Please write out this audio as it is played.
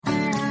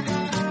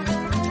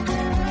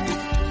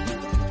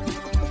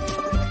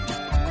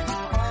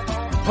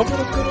I want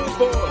a good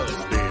boys,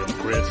 Bill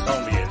Chris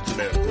on the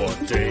internet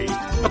one day.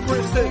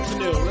 Chris said to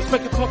Neil, let's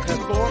make a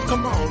podcast, boy.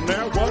 Come on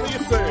now, what do you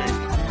say?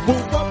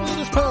 Well, what will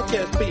this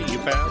podcast be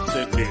about?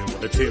 Said Neil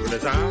with a tear in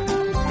his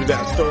eye. We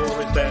got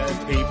stories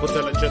that people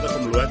tell each other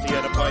from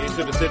Louisiana Pie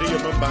to the city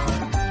of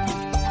Mumbai.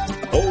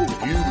 Oh,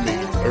 you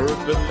mean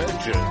urban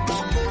legends.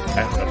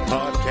 And the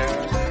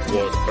podcast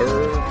was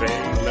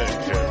Urban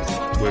Legends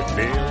with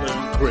Neil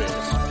and Chris.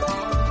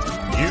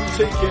 You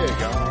take care,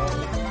 y'all.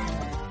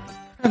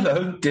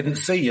 Hello, didn't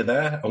see you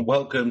there, and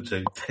welcome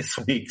to this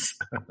week's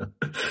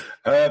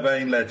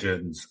Urban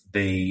Legends,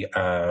 the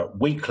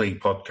weekly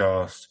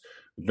podcast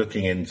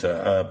looking into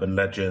urban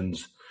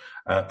legends,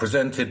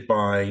 presented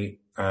by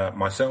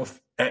myself,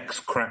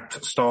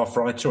 ex-cracked staff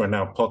writer and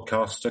now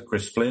podcaster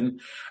Chris Flynn,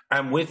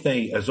 and with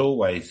me, as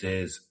always,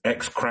 is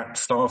ex-cracked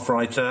staff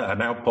writer and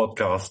now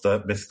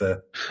podcaster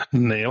Mr.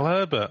 Neil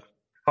Herbert.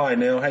 Hi,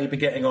 Neil. How you been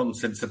getting on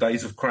since the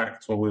days of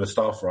cracked, when we were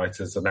staff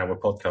writers and now we're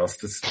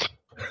podcasters?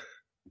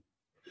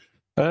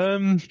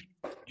 Sorry,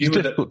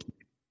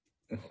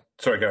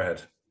 go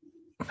ahead.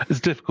 It's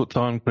a difficult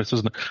time, Chris,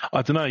 isn't it?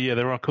 I don't know. Yeah,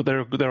 there are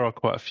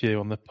quite a few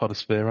on the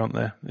podosphere, aren't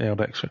there? The old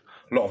extra.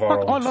 A lot of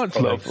our I liked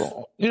a lot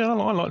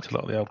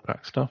of the old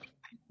crack stuff.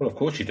 Well, of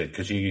course you did,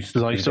 because you used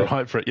to. I used to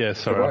write for it. Yeah,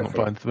 sorry, I'm not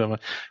buying to them.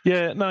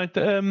 Yeah, no.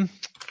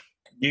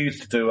 You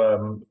used to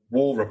do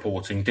war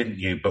reporting, didn't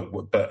you?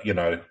 But you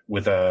know,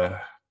 with a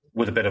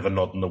bit of a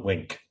nod and a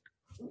wink.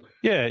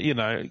 Yeah, you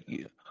know.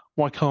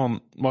 Why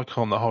can't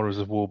the horrors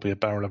of war be a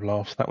barrel of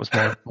laughs? That was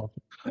my.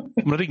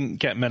 I didn't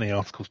get many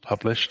articles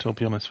published, I'll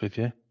be honest with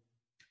you.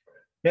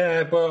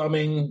 Yeah, well, I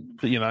mean,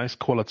 but you know, it's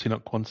quality,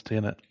 not quantity,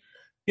 isn't it?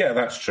 Yeah,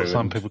 that's true.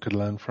 Some people could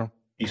learn from.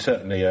 You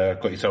certainly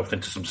got yourself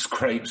into some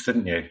scrapes,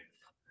 didn't you?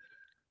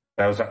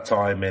 There was that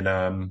time in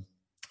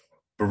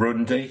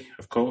Burundi,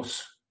 of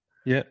course.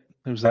 Yeah,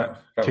 there was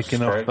that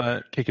kicking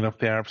off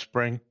the Arab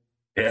Spring.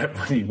 Yeah,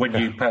 when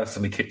you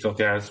personally kicked off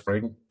the Arab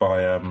Spring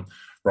by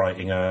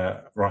writing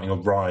a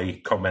wry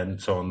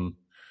comment on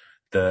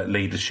the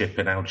leadership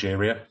in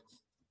Algeria.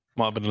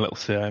 Might have been a little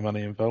CIA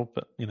money involved,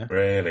 but you know.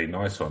 Really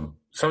nice one.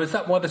 So is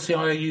that why the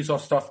CIA use our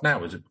stuff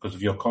now? Is it because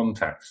of your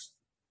contacts?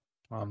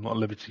 I'm not at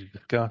liberty to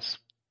discuss.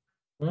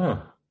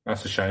 Oh,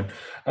 that's a shame.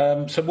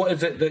 So what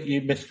is it that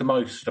you missed the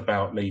most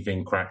about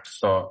leaving crack to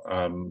start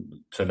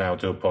to now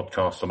do a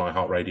podcast on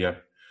iHeartRadio?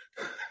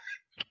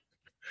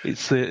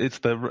 It's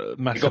the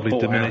massively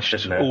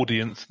diminished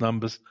audience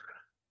numbers.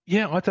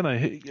 Yeah, I don't know,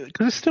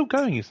 because it's still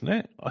going, isn't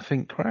it? I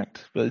think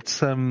cracked, but it's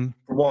From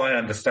what I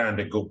understand,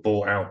 it got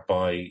bought out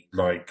by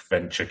like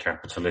venture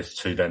capitalists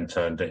who then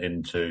turned it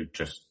into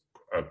just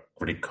a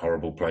really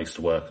horrible place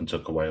to work and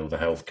took away all the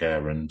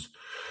healthcare and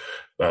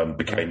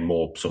became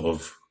more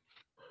sort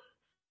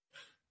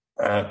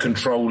of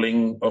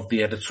controlling of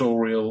the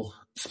editorial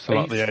space. So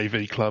like the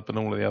AV Club and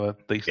all of the other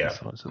decent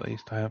sites that they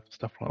used to have,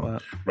 stuff like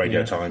that.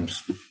 Radio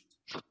Times.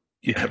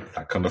 Yeah,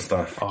 that kind of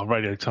stuff. Oh,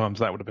 Radio Times,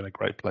 that would have been a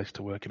great place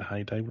to work in a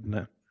heyday, wouldn't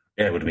it?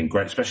 Yeah, it would have been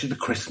great, especially the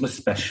Christmas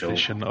special.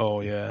 Edition.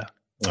 Oh, yeah.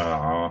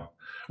 Ah.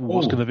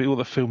 What's going to be, what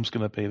the film's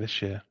going to be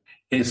this year?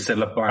 Here's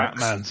Cilla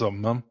Black's. Batman's on,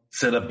 Mum.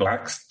 Cilla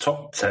Black's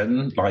top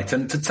 10 light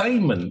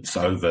entertainments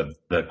over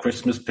the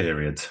Christmas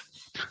period.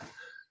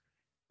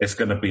 It's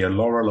going to be a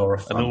Laura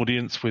fun. An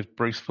audience with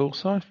Bruce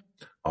Forsyth?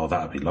 Oh,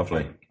 that would be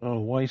lovely. Oh,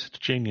 why are you such a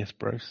genius,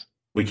 Bruce?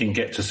 We can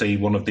get to see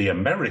one of the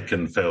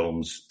American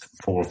films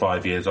 4 or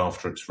 5 years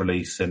after its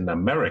release in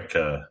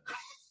America.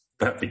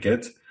 That'd be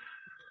good.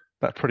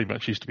 That pretty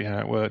much used to be how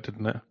it worked,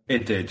 didn't it?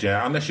 It did,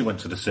 yeah. Unless you went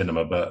to the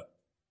cinema, but...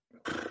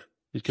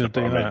 You're going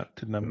to do that?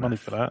 Didn't have money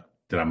for that.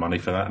 Didn't have money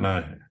for that,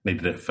 no.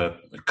 Needed it for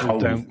coal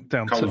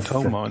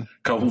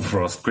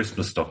frost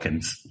Christmas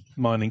stockings.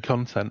 Mining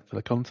content for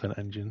the content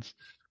engines.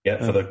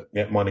 Yeah,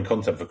 mining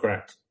content for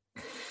cracked.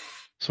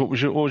 So what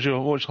was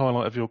your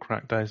highlight of your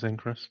crack days then,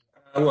 Chris?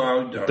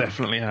 Well,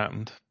 definitely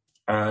happened.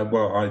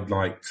 Well, I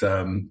liked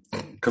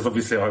because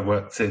obviously I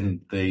worked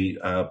in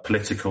the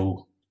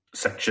political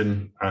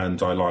section,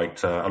 and I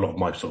liked a lot of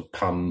my sort of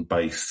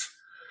pun-based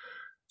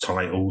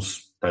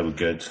titles. They were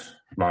good,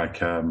 like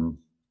Colonel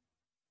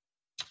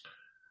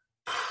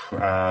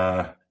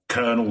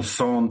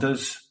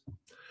Sanders.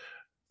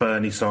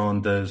 Bernie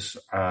Sanders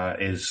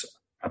is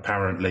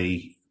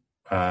apparently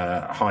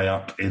high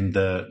up in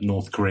the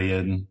North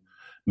Korean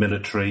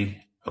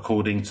military,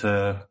 according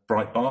to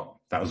Breitbart.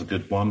 That was a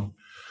good one.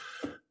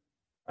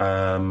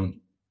 Who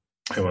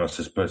else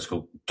is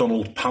political?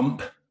 Donald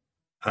Pump.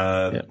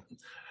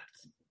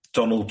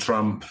 Donald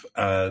Trump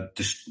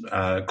causes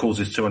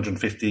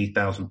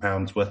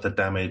 £250,000 worth of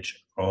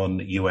damage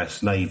on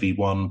US Navy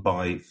One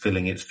by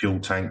filling its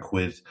fuel tank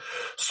with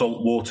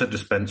salt water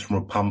dispensed from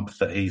a pump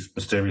that he's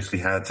mysteriously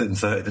had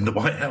inserted in the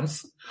White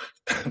House.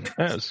 It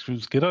was a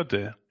good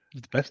idea.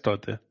 It's the best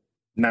idea.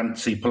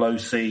 Nancy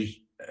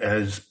Pelosi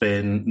has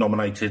been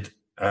nominated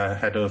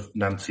head of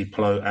Nancy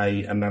Plo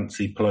A and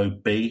Nancy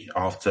Plo B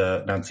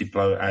after Nancy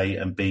Plo A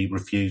and B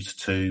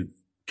refused to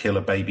kill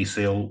a baby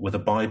seal with a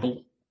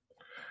Bible.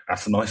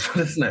 That's a nice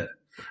one, isn't it?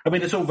 I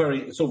mean, it's all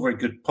very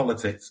good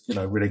politics, you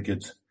know, really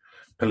good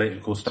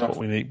Political That's stuff.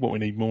 what we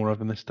need more of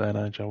in this day and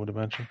age, I would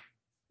imagine.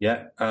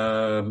 Yeah.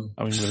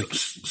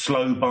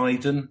 Slow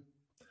Biden.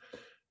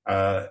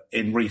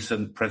 In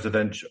recent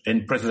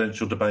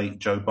presidential debate,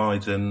 Joe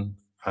Biden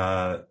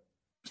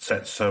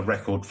sets a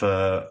record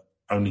for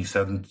only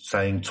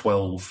saying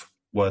 12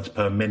 words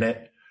per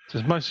minute. So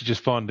it's mostly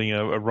just finding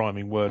a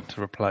rhyming word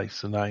to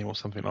replace a name or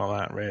something like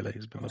that, really.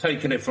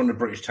 Taking it from the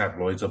British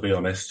tabloids, I'll be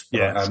honest.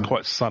 But, it's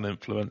quite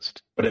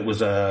Sun-influenced. But it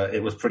was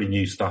pretty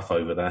new stuff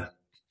over there.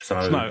 So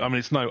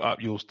it's no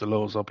up yours to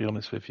laws, I'll be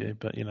honest with you,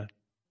 but, Yeah,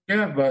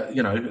 but,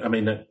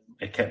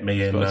 it kept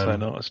me in...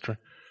 That's true.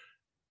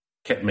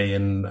 Kept me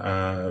in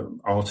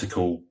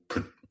article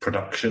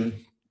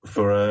production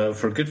for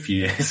a good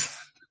few years.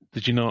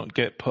 Did you not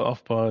get put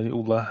off by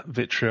all the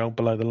vitriol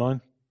below the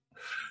line?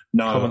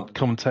 No.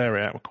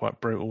 Commentary out were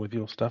quite brutal with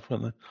your stuff,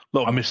 weren't they? A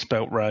lot of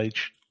misspelt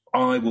rage.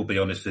 I will be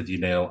honest with you,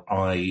 Neil.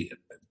 I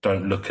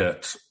don't look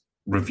at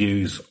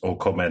reviews or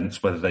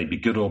comments, whether they be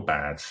good or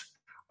bad.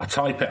 I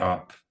type it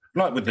up,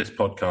 like with this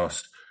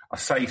podcast. I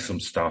say some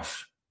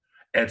stuff,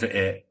 edit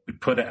it, we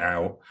put it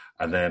out,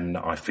 and then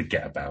I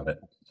forget about it.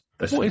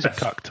 What is a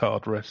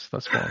cucktard, Riss?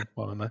 That's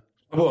what I know.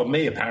 Well,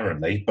 me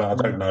apparently, but I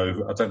don't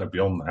know. I don't know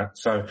beyond that.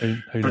 So who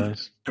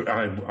knows?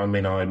 I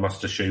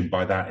must assume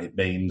by that it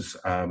means,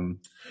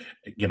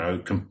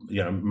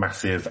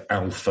 massive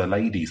alpha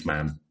ladies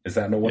man. Is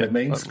that not what it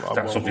means?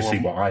 That's obviously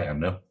what I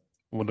am now.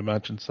 I would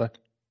imagine so.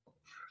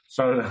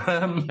 So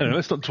anyway,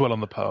 let's not dwell on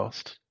the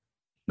past.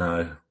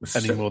 No,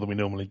 any more than we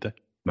normally do.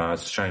 No,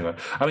 it's a shame.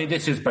 I mean,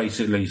 this is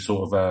basically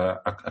sort of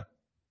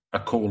a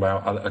call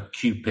out, a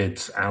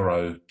Cupid's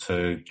arrow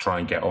to try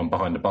and get on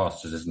behind the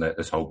bastards, isn't it?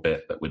 This whole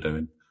bit that we're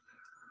doing.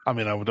 I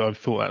mean, I've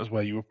thought that was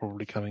where you were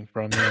probably coming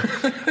from.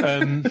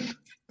 Yeah.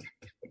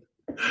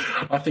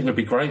 I think we'd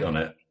be great on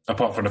it,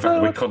 apart from the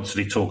fact that we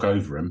constantly talk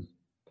over him.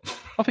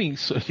 I think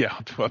so, yeah.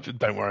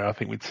 Don't worry. I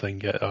think we'd soon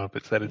get our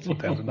bits edited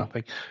down to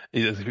nothing,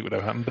 as if it would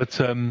ever happen.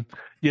 But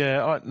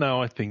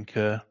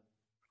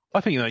I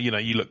think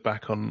you look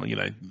back on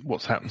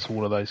what's happened to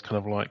all of those kind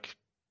of like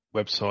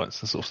websites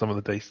and sort of some of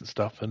the decent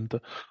stuff, and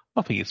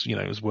I think it's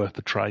it was worth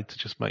the trade to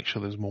just make sure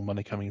there's more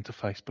money coming into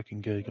Facebook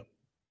and Google.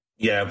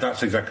 Yeah,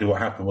 that's exactly what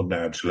happened, wasn't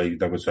it? Actually,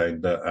 they were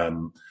saying that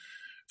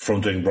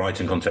from doing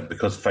writing content,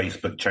 because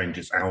Facebook changed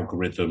its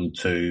algorithm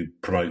to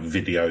promote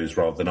videos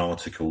rather than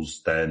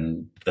articles,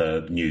 then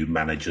the new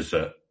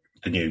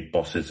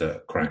bosses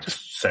at Cracks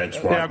said,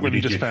 right, we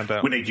need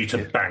you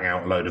to bang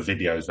out a load of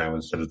videos now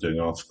instead of doing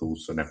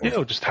articles. And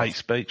or just hate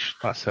speech.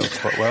 That sells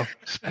quite well.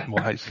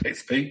 More hate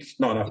speech.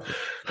 Not enough.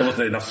 There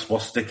wasn't enough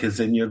swastikas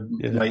in your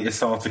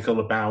latest article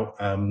about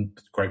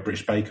Great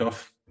British Bake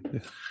Off. Yeah.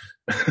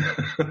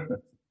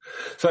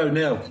 So,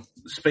 Neil,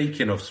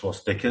 speaking of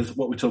swastikas,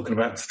 what are we talking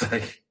about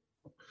today?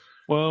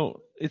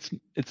 Well, it's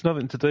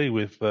nothing to do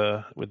with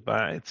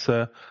that. It's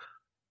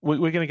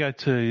we're going to go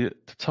to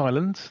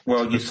Thailand.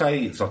 Well, you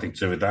say it's nothing to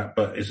do with that,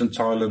 but isn't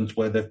Thailand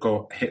where they've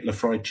got Hitler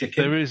fried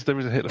chicken? There is a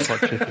Hitler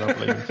fried chicken, I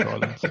believe, in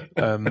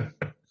Thailand.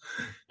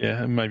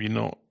 And maybe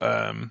not.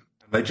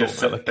 They just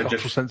said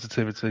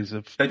sensitivities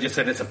of. They just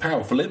said it's a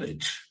powerful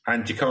image,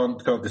 and you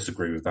can't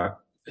disagree with that.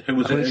 Who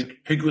was it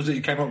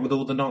who came up with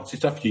all the Nazi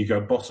stuff?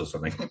 Hugo Boss or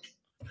something?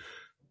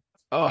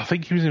 Oh, I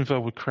think he was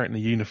involved with creating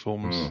the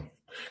uniforms.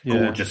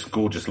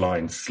 Gorgeous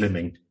lines,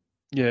 slimming.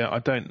 Yeah, I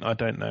don't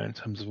know in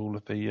terms of all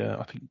of the.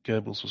 I think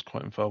Goebbels was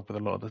quite involved with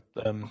a lot of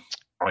the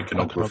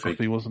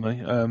iconography, wasn't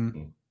he?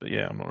 But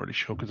yeah, I'm not really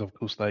sure because of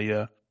course they.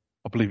 I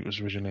believe it was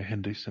originally a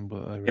Hindu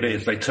symbol. It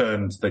is. They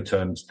turned it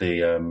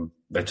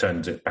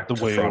back the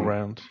to wheel front.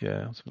 Around.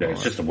 Yeah,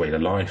 it's just a wheel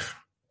of life.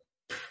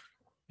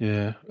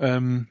 Yeah.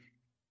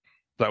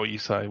 Is that what you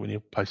say when you're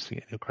posting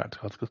it in your cracked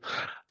articles?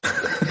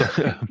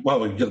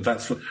 Well,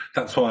 that's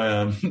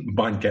why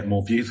mine get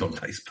more views on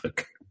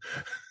Facebook.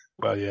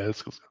 Well, yeah,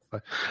 that's what I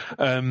was going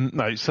to say.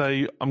 No, so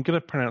I'm going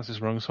to pronounce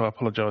this wrong, so I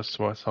apologise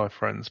to our Thai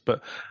friends,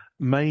 but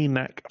Mae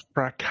Nak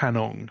Phra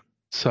Khanong.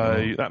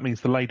 So that means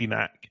the Lady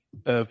Nak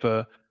of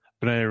an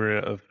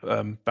area of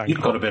Bangkok.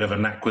 You've got a bit of a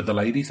knack with the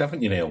ladies,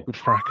 haven't you, Neil? With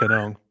Phra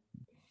Khanong.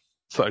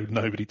 So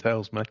nobody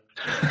tells me.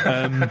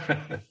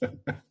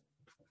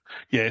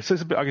 Yeah, so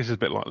I guess it's a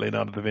bit like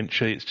Leonardo da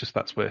Vinci. It's just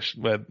that's where she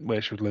was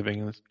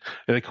living. And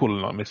they call her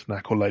like Miss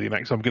Knack or Lady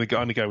Knack. So I'm going to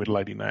only go with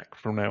Lady Knack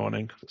from now on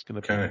in because it's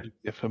going to be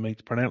easier for me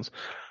to pronounce.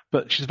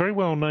 But she's a very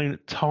well-known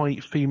Thai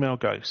female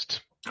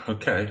ghost.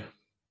 Okay.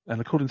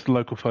 And according to the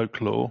local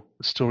folklore,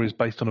 the story is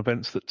based on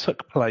events that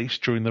took place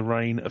during the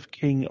reign of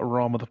King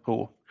Rama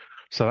IV.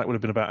 So that would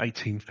have been about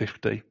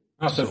 1850.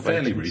 Oh, so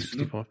fairly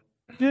recent.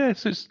 Yeah,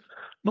 so it's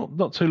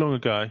not too long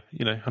ago.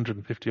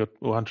 150 or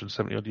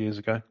 170 odd years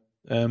ago.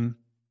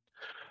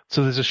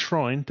 So there's a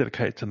shrine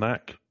dedicated to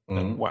Nak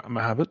at Wat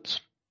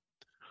Mahabut.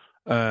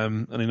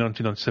 And in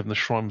 1997, the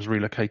shrine was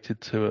relocated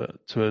to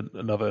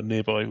another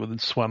nearby within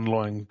Swan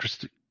Lying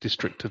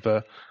district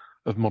of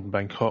modern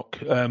Bangkok.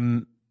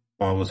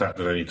 Why was that?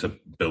 Did they need to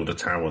build a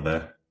tower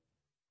there?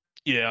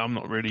 Yeah, I'm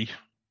not really.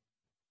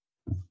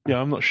 Yeah,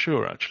 I'm not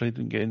sure actually.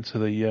 Didn't get into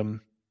the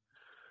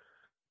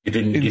the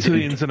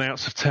ins and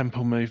outs of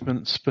temple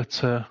movements,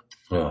 but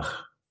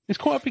It's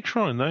quite a big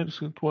shrine, though.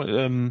 It's quite.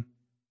 So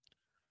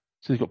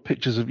you've got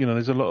pictures of,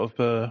 there's a lot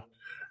of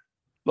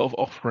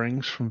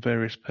offerings from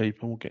various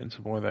people. We'll get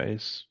into why that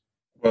is.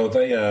 Well,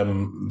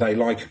 they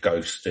like a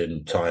ghost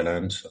in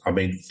Thailand. I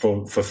mean,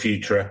 for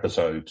future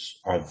episodes,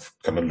 I've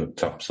kind of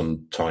looked up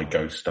some Thai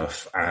ghost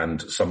stuff,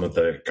 and some of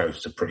the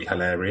ghosts are pretty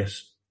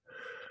hilarious.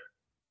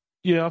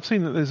 Yeah, I've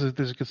seen that there's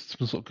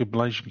some sort of good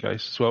Malaysian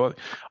ghosts as well.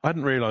 I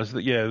hadn't realised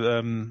that.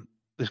 Yeah,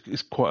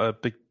 it's quite a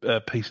big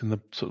piece in the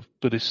sort of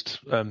Buddhist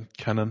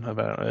canon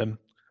about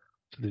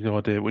the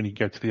idea when you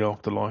go to the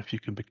afterlife, you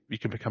can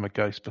become a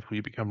ghost before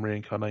you become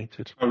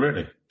reincarnated. Oh,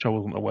 really? Which I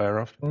wasn't aware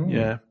of. Mm.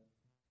 Yeah.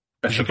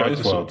 Best of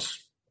both worlds.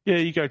 Yeah,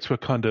 you go to a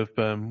kind of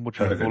what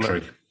do you call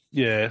it?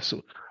 Yeah,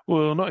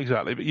 well, not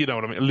exactly, but you know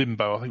what I mean. A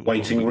limbo, I think.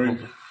 Waiting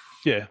room.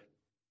 Yeah.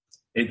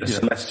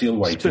 Celestial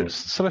waiting.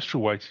 Celestial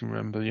waiting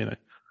room,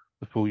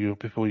 before you're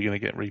going to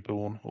get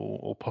reborn,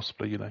 or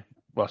possibly,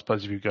 well, I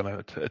suppose if you're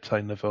going to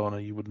attain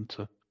nirvana, you wouldn't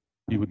go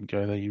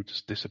there. You would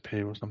just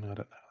disappear or something. I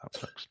don't know how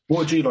that works. What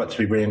would you like to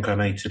be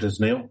reincarnated as,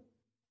 Neil?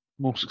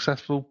 More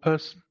successful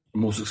person.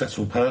 More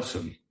successful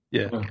person.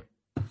 Yeah. Oh.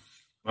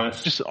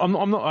 Nice. I'm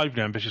not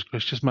overly ambitious,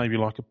 Chris. Just maybe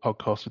like a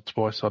podcast with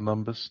twice our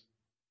numbers.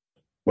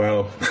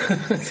 Well,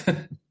 that's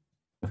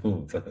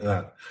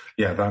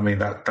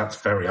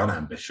very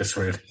unambitious,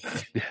 really.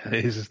 Yeah,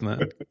 it is,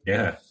 isn't it?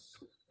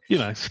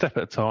 Yeah. Step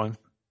at a time.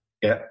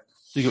 Yeah.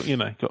 You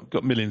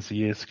got millions of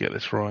years to get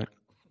this right.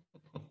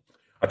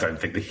 I don't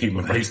think the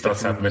human race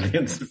does have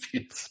millions of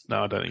years.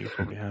 No, I don't think you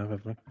probably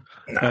have we?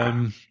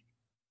 Nah.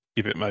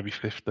 Give it maybe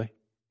 50. Yeah.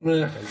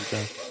 There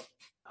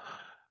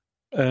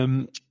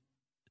you go.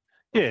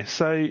 Yeah,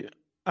 so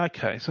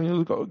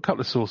we've got a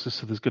couple of sources.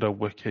 So there's good old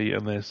wiki,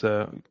 and there's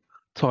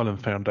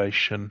Thailand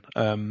Foundation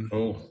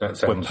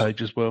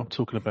webpage as well,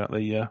 talking about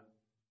the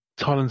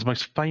Thailand's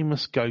most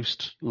famous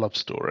ghost love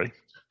story.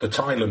 The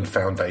Thailand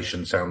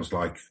Foundation sounds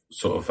like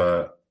sort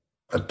of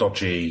a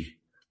dodgy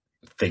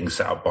thing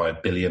set up by a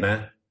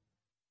billionaire.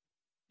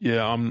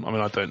 Yeah,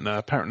 I don't know.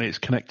 Apparently, it's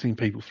connecting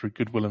people through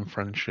goodwill and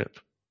friendship.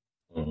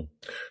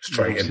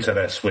 Straight into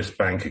their Swiss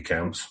bank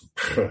accounts.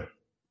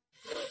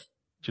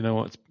 Do you know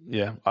what?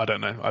 Yeah, I don't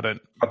know. I don't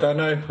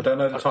know the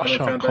Thailand I shan't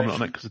Foundation. comment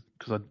on it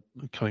because I'm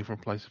coming from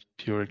a place of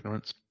pure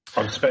ignorance.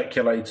 I'm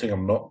speculating.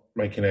 I'm not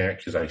making any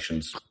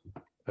accusations.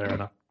 Fair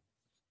enough.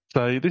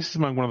 So this is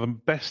among one of the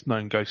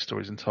best-known ghost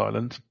stories in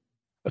Thailand,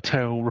 a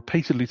tale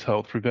repeatedly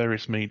told through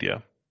various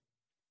media.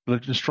 The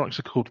legend strikes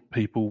a chord with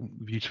people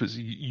due to its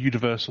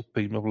universal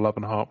theme of love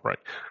and heartbreak.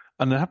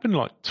 And there have been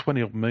like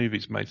 20-odd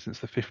movies made since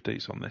the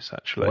 50s on this,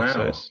 actually.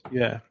 Wow. So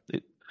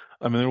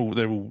they're all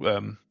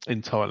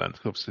in Thailand.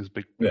 Obviously, there's a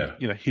big,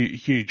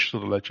 huge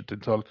sort of legend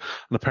in Thailand,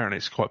 and apparently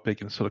it's quite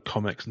big in sort of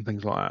comics and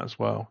things like that as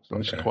well. So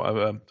it's quite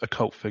a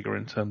cult figure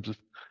in terms of,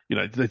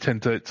 they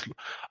tend to.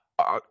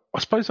 I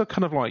suppose I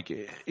kind of like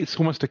it's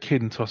almost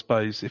akin to, I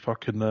suppose, if I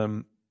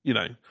can,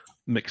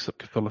 mix up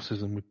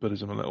Catholicism with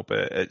Buddhism a little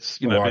bit. It's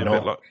a bit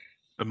like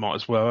it might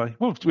as well.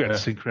 Well, we had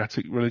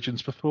syncretic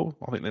religions before.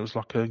 I think there was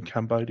like in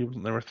Cambodia,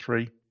 wasn't there?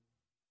 Three,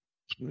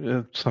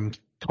 some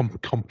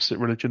composite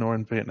religion, or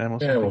in Vietnam or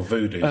something. Yeah, well,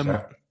 voodoo's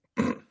that.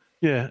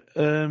 Yeah,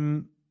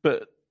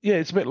 but yeah,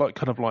 it's a bit like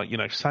kind of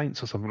like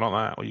saints or something like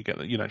that, or you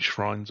get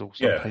shrines or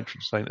some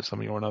patron saint or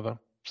something or another.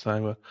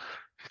 So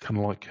it's kind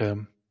of like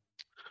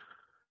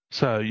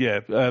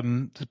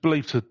it's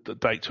believed to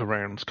date to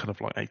around kind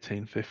of like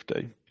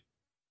 1850.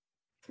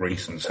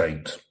 Recent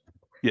saint.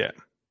 Yeah.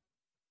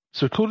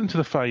 So according to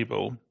the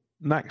fable,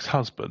 Nak's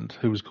husband,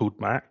 who was called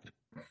Mac,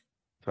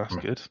 that's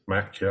good.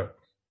 Mac, yeah.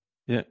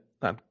 Yeah,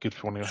 that'd be good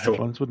for one of your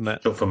headlines, wouldn't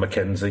it? Short for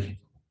Mackenzie.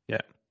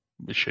 Yeah,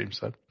 assume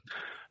so.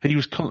 He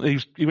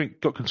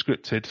got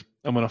conscripted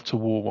and went off to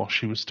war while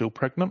she was still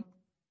pregnant.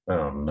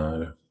 Oh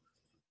no,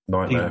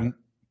 nightmare.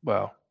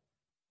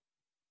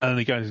 And then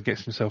he goes and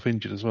gets himself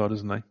injured as well,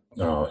 doesn't he?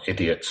 Oh,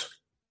 idiot.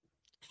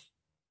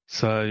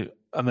 So,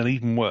 and then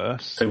even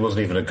worse. So he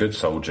wasn't even a good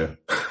soldier.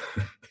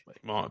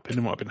 He might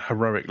have been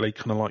heroically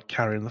kind of like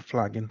carrying the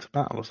flag into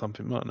battle or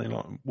something, mightn't he?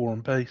 Like War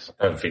and Peace.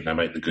 I don't think they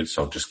make the good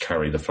soldiers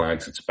carry the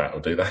flags into battle,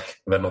 do they?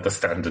 They're not the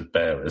standard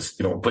bearers.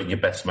 You're not putting your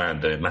best man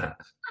doing that.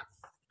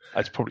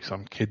 It's probably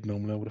some kid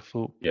normally, I would have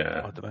thought. Yeah.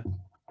 I don't know.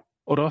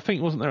 Although I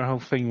think, wasn't there a whole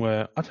thing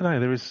where, I don't know,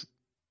 there is,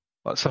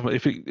 like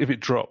if it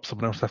drops,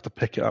 someone else would have to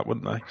pick it up,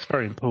 wouldn't they? It's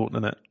very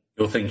important, isn't it?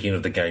 You're thinking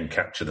of the game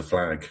Capture the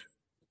Flag.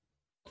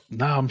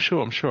 No, I'm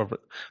sure. But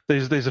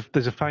there's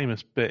a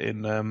famous bit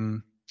in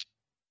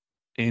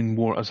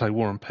War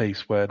and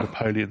Peace where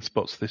Napoleon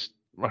spots this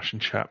Russian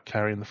chap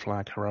carrying the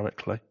flag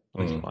heroically.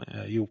 And he's like,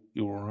 yeah, you're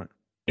all right.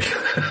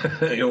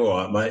 You're all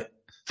right, mate.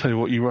 Tell you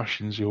what, you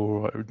Russians, you're all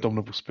right,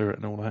 indomitable spirit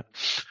and all that.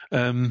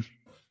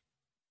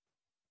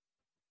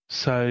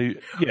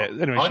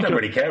 Anyway, I don't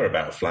really care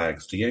about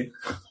flags, do you?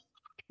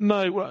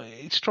 No, well,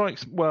 it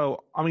strikes.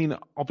 Well, I mean,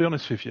 I'll be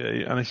honest with you,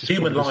 and this is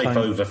human life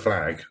over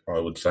flag. I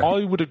would say.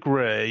 I would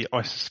agree.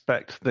 I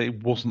suspect that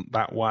it wasn't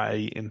that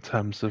way in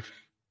terms of,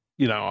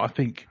 I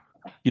think,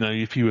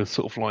 if you were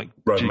sort of like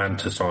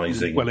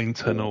romanticising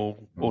Wellington or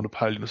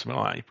Napoleon or something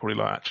like that, you're probably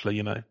like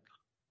actually,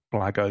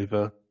 flag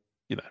over,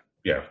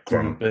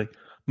 would be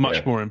much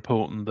Yeah. more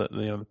important that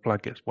the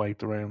flag gets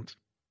waved around,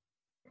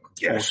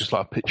 or just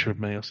like a picture of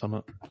me or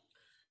something.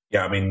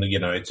 Yeah, I mean,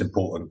 it's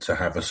important to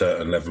have a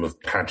certain level of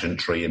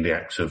pageantry in the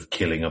act of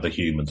killing other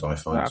humans, I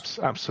find.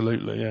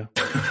 Absolutely, yeah.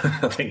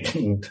 I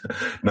think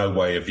no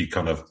way have you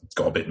kind of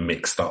got a bit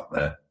mixed up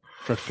there.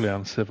 Dreadfully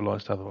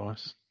uncivilized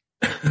otherwise.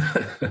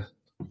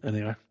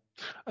 Anyway.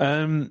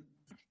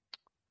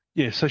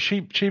 So she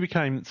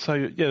became,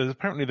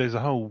 apparently there's a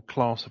whole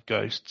class of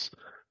ghosts.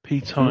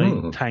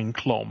 Pitai Tang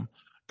Klom,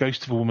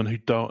 ghost of a woman who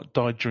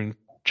died during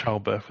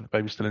childbirth with the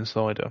baby still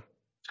inside her.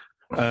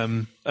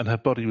 And her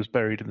body was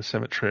buried in the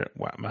cemetery at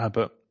Wat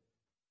Mahabut.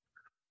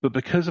 But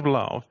because of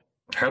love...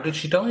 How did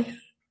she die?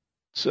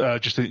 She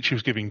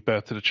was giving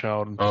birth to the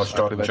child. And she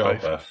died in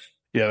childbirth.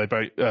 They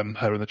both,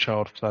 her and the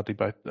child, sadly,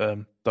 both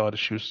died as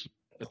she was...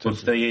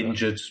 Was the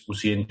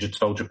injured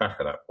soldier back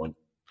at that point?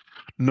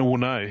 No.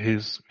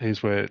 Here's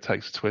where it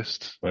takes a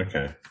twist.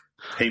 Okay.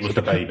 He was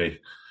the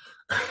baby.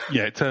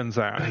 Yeah, it turns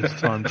out he's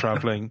time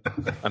travelling,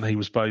 and he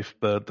was both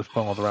the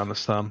father and the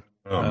son.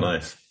 Oh,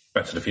 nice.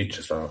 Back to the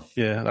Future style.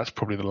 Yeah, that's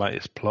probably the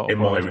latest plot. In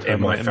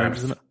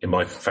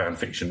my fan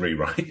fiction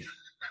rewrite.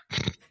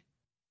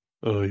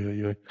 Oh,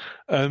 yeah.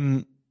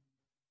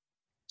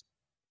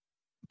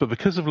 But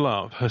because of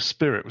love, her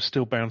spirit was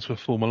still bound to her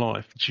former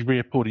life, and she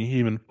reappeared in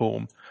human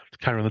form to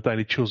carry on the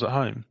daily chores at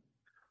home.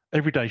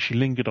 Every day she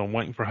lingered on,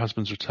 waiting for her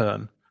husband's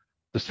return.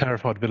 The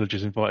terrified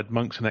villagers invited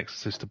monks and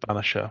exorcists to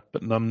banish her,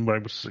 but none were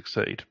able to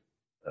succeed.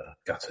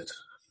 Gutted.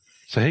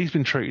 So he's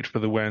been treated for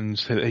the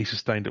wounds that he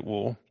sustained at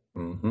war.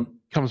 Mm-hmm.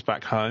 Comes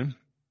back home.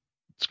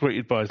 It's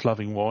greeted by his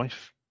loving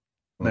wife.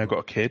 Now got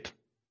a kid.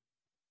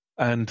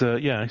 And, so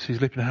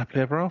he's living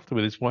happily ever after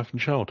with his wife and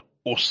child.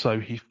 Or so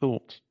he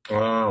thought.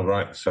 Oh,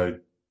 right. So,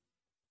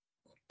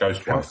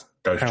 ghost wife,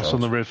 ghost house child.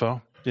 On the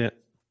river. Yeah.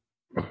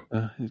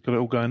 He's got it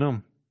all going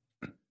on.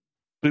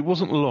 But it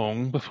wasn't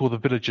long before the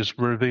villagers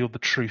revealed the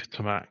truth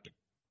to Mac.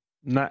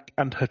 Nak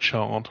and her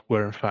child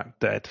were in fact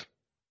dead.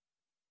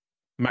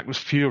 Mac was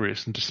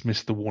furious and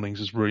dismissed the warnings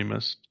as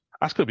rumours.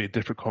 That's going to be a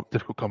difficult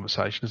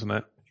conversation, isn't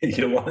it?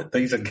 You know what?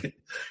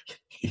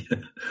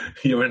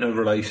 You're in a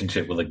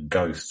relationship with a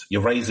ghost.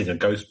 You're raising a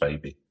ghost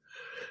baby.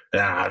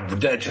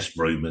 They're just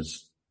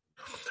rumours.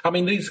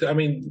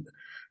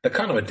 They're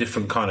kind of a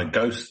different kind of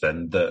ghost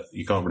then, that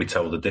you can't really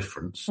tell the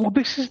difference. Well,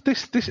 this.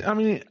 I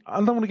don't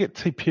want to get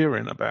too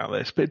purine about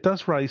this, but it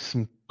does raise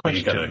some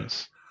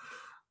questions.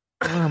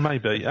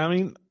 Maybe.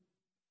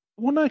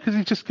 No, because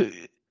he just.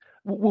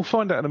 We'll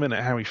find out in a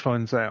minute how he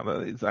finds out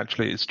that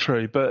it's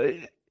true. But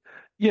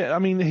we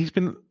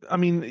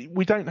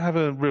don't have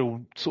a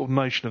real sort of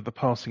notion of the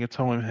passing of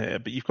time here,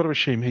 but you've got to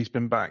assume he's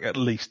been back at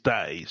least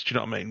days. Do you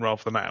know what I mean,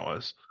 rather than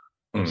hours?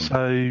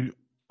 So.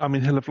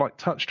 He'll have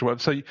touched her.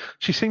 So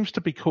she seems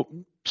to be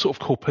sort of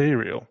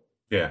corporeal.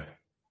 Yeah. Do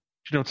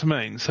you know what I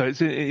mean? So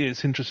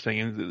it's interesting,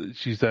 and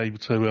she's able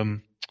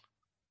to.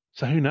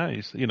 So who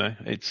knows?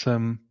 It's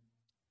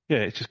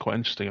it's just quite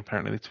interesting.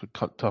 Apparently, this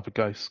type of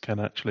ghosts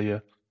can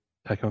actually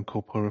take on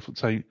corporeal.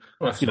 So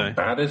that's not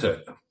bad, is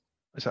it?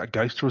 Is that a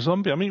ghost or a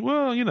zombie? And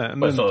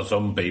it's not a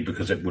zombie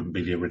because it wouldn't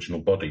be the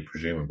original body,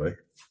 presumably.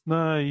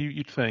 No,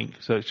 you'd think.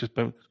 So it's just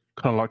kind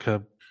of like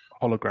a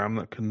hologram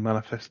that can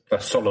manifest. A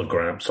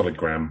solidgram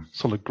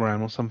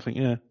or something.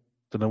 Yeah,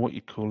 don't know what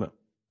you'd call it.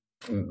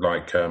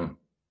 Like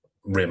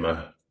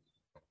Rimmer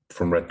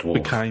from Red Dwarf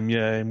became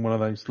in one of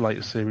those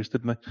later series,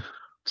 didn't they?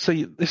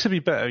 See, this would be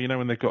better,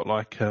 when they've got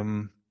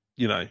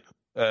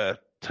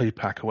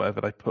Tupac or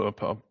whatever. They put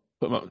them up.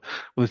 Well,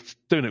 they're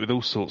doing it with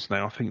all sorts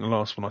now. I think the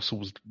last one I saw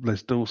was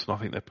Les Dawson. I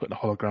think they're putting a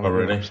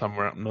hologram up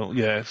somewhere up north.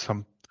 Yeah,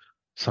 some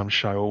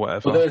show or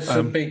whatever. Well,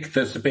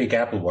 there's the big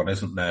Apple one,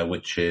 isn't there?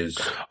 Which is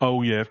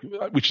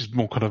which is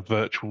more kind of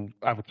virtual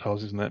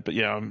avatars, isn't it? But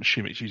yeah, I'm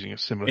assuming it's using a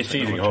similar. It's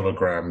using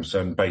holograms,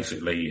 and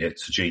basically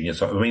it's a genius.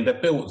 They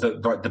built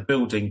the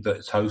building that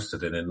it's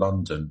hosted in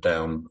London,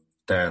 down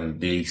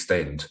the East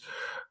End,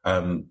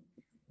 down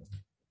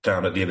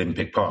at the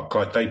Olympic Park.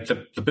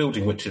 The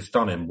building which it's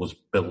done in was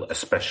built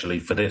especially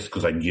for this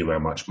because they knew how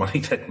much money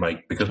they'd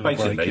make. Because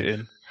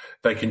basically.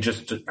 They can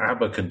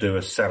ABBA can do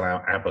a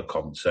sellout ABBA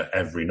concert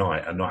every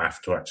night and not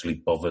have to actually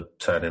bother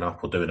turning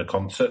up or doing a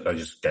concert. They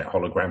just get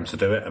holograms to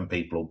do it and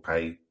people will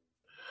pay.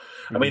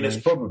 It's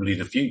probably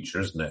the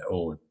future, isn't it?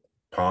 Or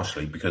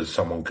partially because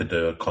someone could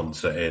do a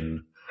concert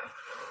in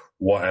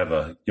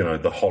whatever,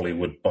 the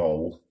Hollywood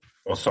Bowl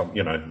or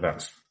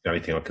that's the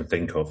only thing I can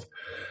think of.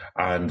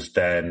 And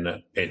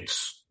then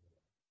it's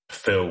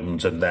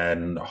filmed and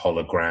then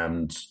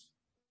hologrammed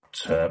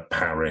to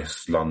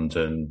Paris,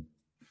 London,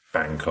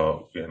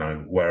 Bangkok,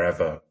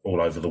 wherever, all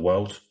over the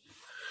world.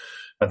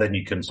 And then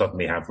you can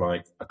suddenly have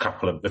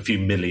a few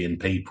million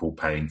people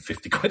paying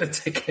 50 quid a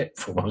ticket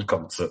for one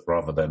concert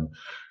rather than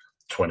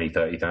 20,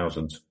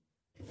 30,000.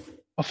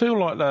 I feel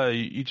like though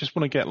you just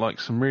want to get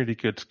some really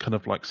good kind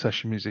of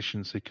session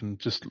musicians who can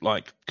just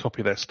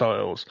copy their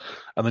styles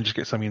and then just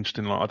get something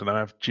interesting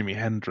have Jimi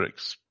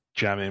Hendrix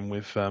jamming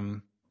with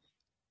the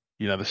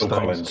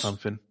Stones or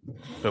something.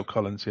 Phil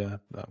Collins,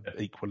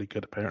 equally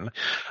good apparently.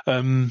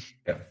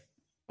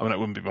 I mean, that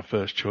wouldn't be my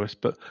first choice,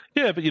 but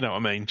yeah, but you know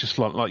what I mean. Just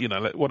like why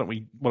don't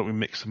we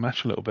mix and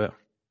match a little bit?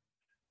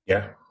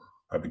 Yeah,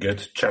 that'd be good.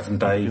 Chaz and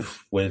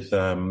Dave with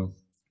I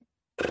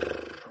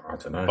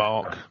don't know,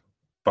 Bark.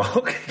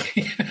 Bark.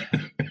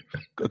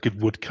 Got a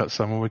good woodcut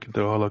somewhere. We can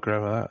do a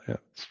hologram of that. Yeah,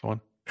 it's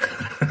fine.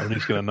 I mean,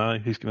 who's going to know?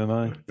 Who's going to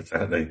know?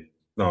 Exactly.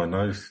 No one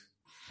knows.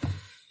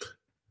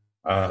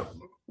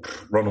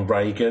 Ronald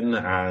Reagan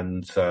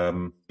and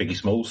Biggie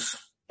Smalls.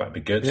 That'd be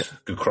good. Yeah.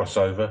 Good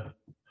crossover.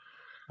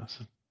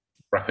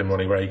 Rapping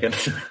Ronnie Reagan.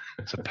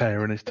 It's a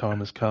pair and his time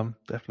has come,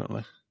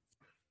 definitely.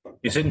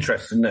 It's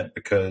interesting, isn't it?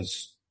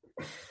 Because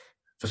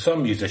for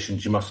some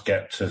musicians, you must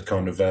get to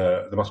kind of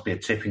there must be a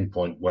tipping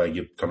point where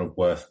you're kind of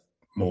worth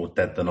more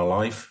dead than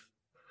alive.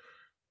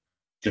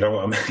 Do you know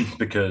what I mean?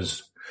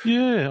 Because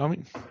yeah, I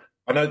mean,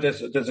 I know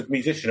there's a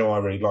musician who I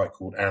really like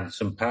called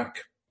Anderson .Paak,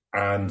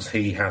 and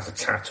he has a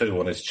tattoo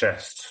on his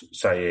chest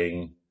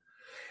saying,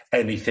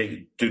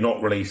 "Anything, do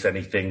not release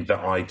anything that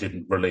I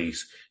didn't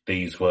release.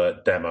 These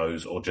were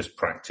demos or just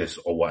practice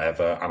or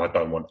whatever, and I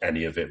don't want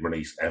any of it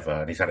released ever."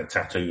 And he's had it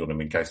tattooed on him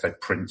in case they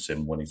print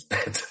him when he's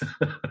dead.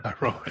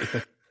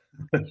 Right.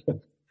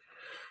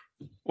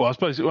 Well, I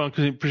suppose,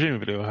 because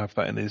presumably he'll have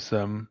that in his,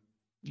 in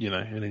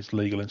his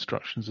legal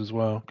instructions as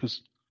well.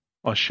 Because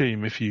I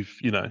assume if you've,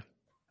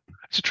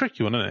 it's a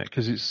tricky one, isn't it?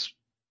 Because it's,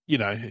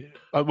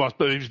 but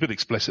he's been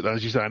explicit,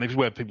 as you say, and if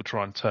where people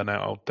try and turn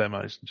out old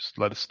demos and just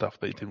a load of stuff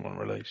that he didn't want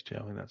released, I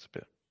think that's a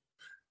bit.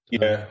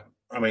 Yeah,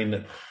 I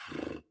mean,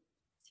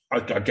 I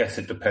guess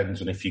it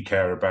depends on if you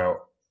care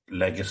about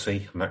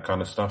legacy and that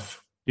kind of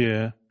stuff.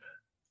 Yeah.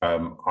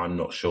 I'm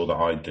not sure that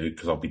I do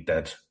because I'll be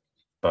dead.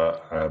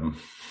 But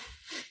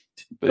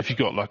if you've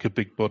got like a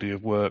big body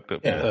of work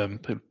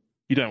that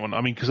you don't want,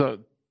 I mean, because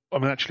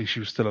actually she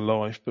was still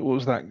alive, but what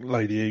was that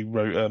lady who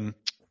wrote,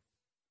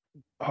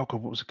 oh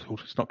God, what was it called?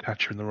 It's not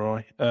Catcher in the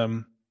Rye.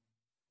 To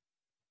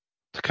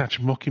Catch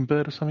a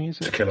Mockingbird or something, is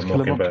it? To Kill a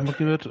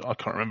Mockingbird. I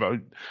can't remember.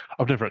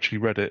 I've never actually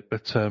read it,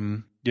 but I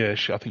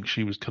think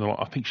she was kind of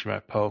like, I think she may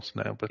have passed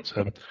now, but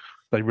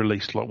they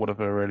released like one of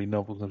her early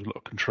novels. There was a lot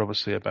of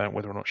controversy about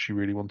whether or not she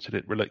really wanted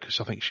it released, because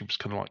I think she was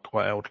kind of like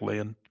quite elderly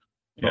and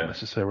not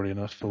necessarily in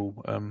her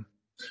full,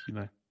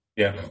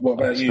 Yeah. What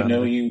about you,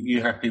 Neil? Are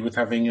you happy with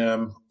having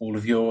all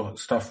of your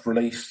stuff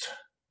released?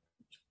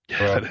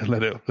 Yeah,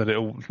 let it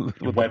all.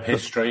 Web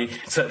history,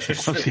 search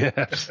history.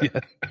 Yes, yeah.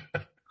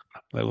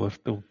 Let all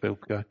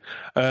go.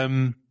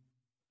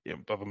 Yeah,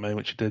 bother me.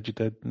 What you did,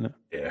 isn't it?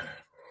 Yeah.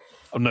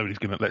 Oh, nobody's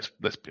gonna. Let's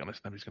be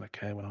honest. Nobody's gonna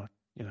care when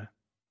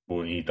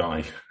when you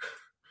die.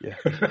 Yeah.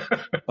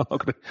 I'm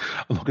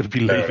not gonna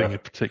be leaving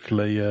it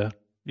particularly.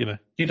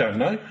 You don't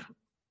know.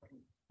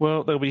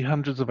 Well, there'll be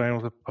hundreds of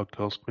hours of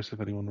podcasts, Chris, if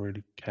anyone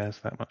really cares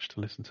that much to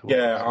listen to.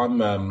 Yeah,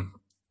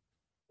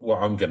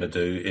 what I'm going to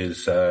do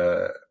is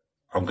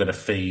I'm going to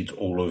feed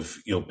all of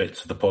your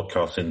bits of the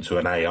podcast into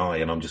an AI,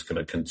 and I'm just going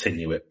to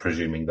continue it,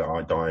 presuming that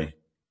I die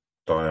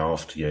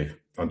after you.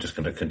 I'm just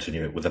going to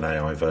continue it with an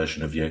AI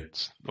version of you.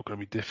 It's not going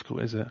to be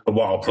difficult, is it? But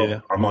what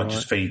I might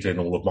just feed in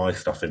all of my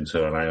stuff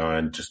into an AI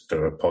and just do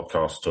a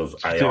podcast of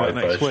just AI do it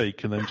next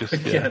week, and then just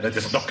then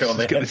just knock it on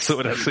the head. Get it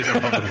sorted out sooner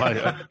rather than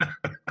later.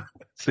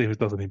 See if it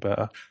does any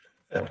better.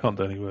 Yeah. Can't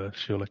do any worse,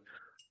 surely.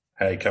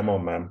 Hey, come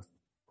on, man.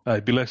 Hey,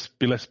 be less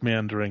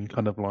meandering,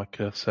 kind of like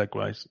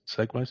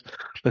segues.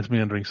 Less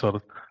meandering sort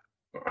of.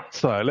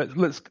 So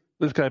let's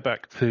go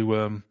back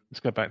to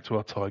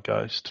our Thai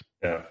ghost.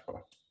 Yeah.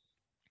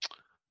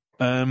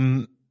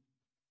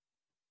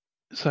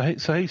 So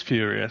he's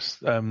furious.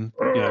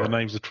 The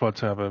names have tried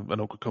to have an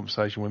awkward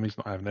conversation with him. He's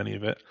not having any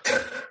of it.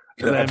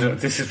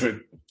 This is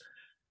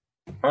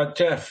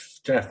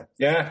Jeff.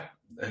 Yeah,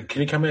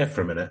 can you come here for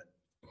a minute?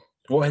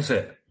 What is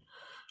it?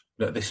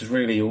 Look, this is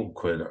really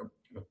awkward.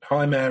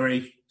 Hi,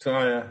 Mary.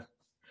 Hiya.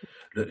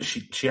 Look,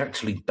 she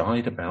actually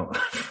died about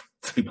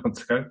 2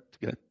 months ago.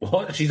 Yeah.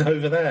 What? She's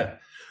over there.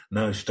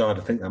 No, she died.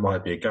 I think that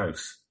might be a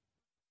ghost.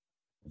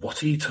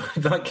 What are you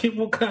talking? Like,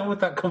 walk out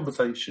with that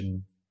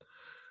conversation.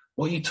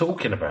 What are you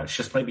talking about? It's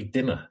just maybe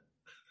dinner.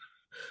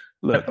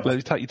 Look,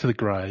 let's take you to the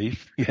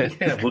grave.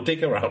 Yeah, we'll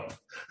dig her up.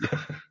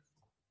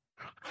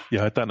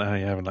 Yeah, I don't know how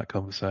you're having that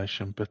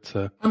conversation, but...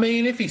 I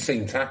mean, if he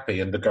seems happy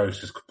and the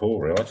ghost is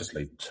corporeal, I'll just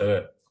leave him to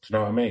it. Do you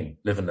know what I mean?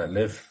 Live and let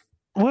live.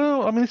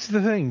 Well, I mean, this is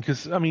the thing,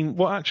 because, I mean,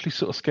 what actually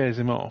sort of scares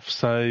him off,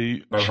 so...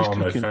 No harm,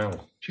 no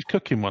foul. She's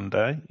cooking one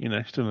day,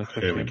 she's doing a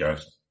cooking. Here we go.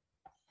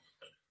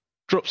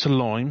 Drops a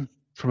lime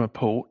from a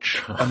porch,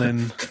 and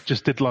then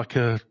just did like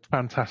a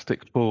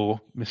fantastic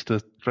pour,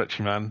 Mr.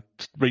 Stretchy Man,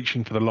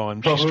 reaching for the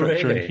lime. She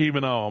stretched her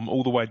human arm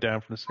all the way down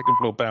from the second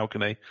floor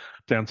balcony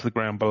down to the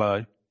ground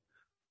below.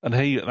 And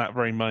he, at that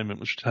very moment,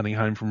 was returning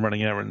home from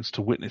running errands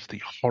to witness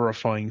the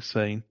horrifying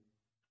scene.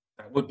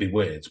 That would be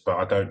weird,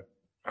 but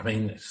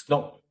it's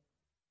not...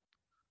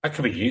 That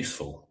could be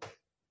useful.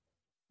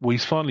 Well,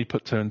 he's finally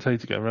put 2 and 2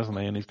 together, hasn't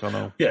he? And he's gone,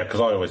 oh. Yeah, because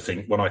I always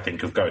think, when I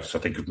think of ghosts, I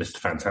think of Mr.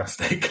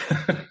 Fantastic.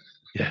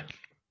 Yeah.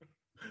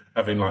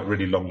 Having, like,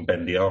 really long,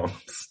 bendy arms.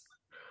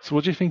 So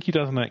what do you think he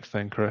does next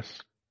then,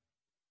 Chris?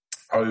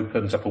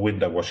 Opens up a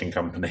window washing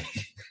company.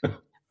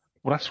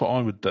 Well, that's what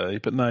I would do,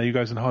 but no, he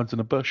goes and hides in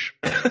a bush.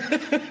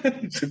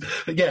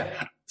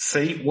 Yeah,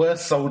 see,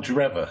 worst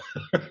soldier ever.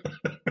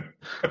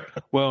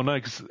 Well, no,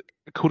 because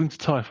according to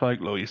Thai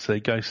folklore, you see,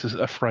 ghosts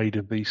are afraid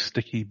of these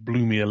sticky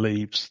blumia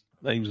leaves.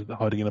 He was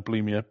hiding in a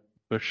blumia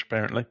bush,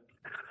 apparently.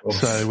 Oof.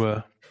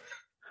 So,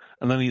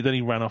 and then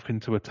he ran off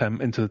into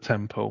the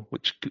temple,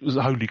 which was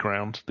a holy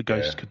ground. The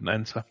ghost couldn't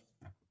enter.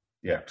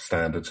 Yeah,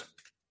 standard.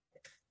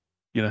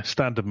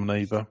 Standard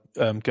manoeuvre.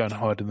 Go and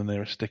hide in the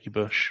nearest sticky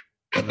bush,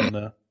 and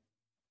then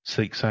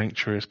seek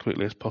sanctuary as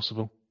quickly as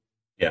possible.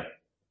 Yeah,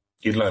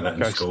 you'd learn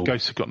that in school.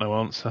 Ghosts have got no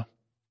answer.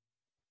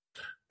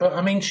 But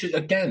I mean,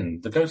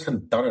 the ghost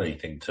hadn't done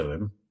anything to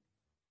him.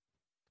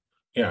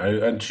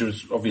 And she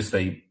was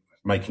obviously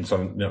making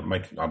some,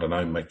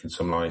 making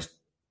some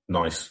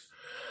nice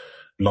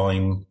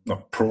lime,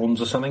 not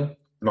prawns or something,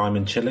 lime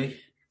and chili.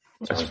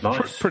 Sounds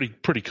nice.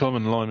 Pretty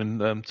common lime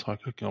in Thai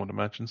cooking, I would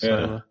imagine. So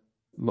a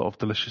lot of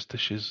delicious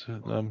dishes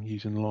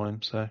using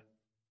lime. So,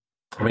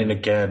 I mean,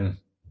 again,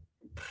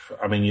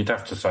 you'd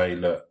have to say,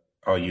 look,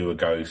 are you a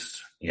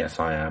ghost? Yes,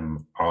 I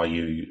am. Are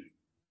you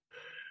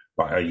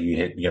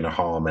going to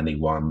harm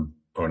anyone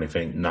or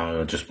anything?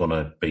 No, I just want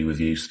to be with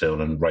you still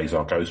and raise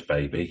our ghost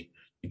baby.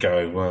 You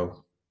go,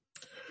 well,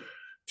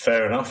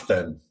 fair enough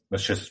then.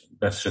 Let's just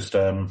make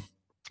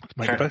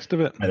the best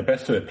of it. Make the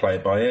best of it. Play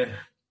it by ear.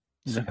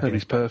 Yeah,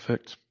 nobody's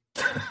perfect.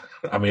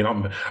 I mean,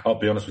 I'll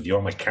be honest with you.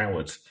 I'm a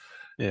coward.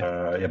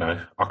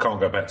 Yeah. I can't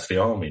go back to the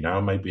army now.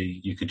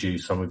 Maybe you could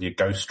use some of your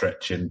ghost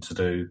stretching to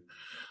do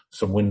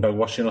some window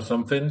washing or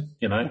something.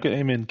 We'll get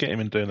him in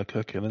doing the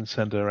cooking and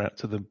send her out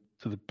to the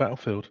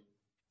battlefield.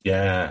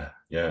 Yeah.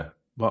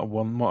 Might have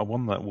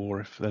won that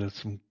war if there were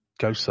some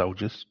ghost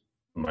soldiers.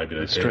 Maybe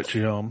they did.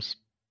 Stretchy arms.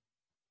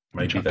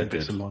 Maybe they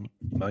did.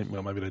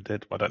 Maybe they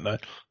did. I don't know.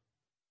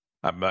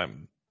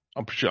 I'm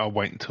pretty sure I'll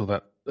wait until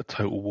that a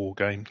Total War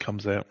game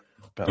comes out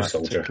about that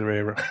particular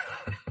era.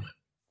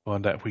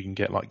 Find out if we can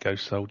get like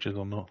ghost soldiers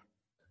or not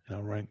in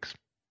our ranks.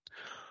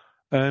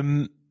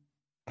 So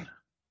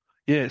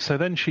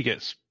then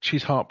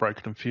she's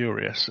heartbroken and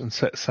furious and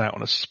sets out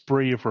on a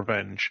spree of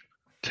revenge,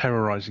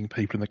 terrorising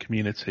people in the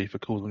community for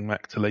causing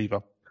Mac to leave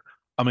her.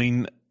 I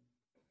mean,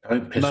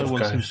 don't piss off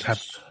ghosts. Seems to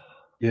have.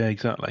 Yeah,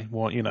 exactly.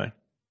 Why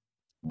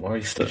are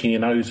you sticking your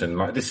nose in?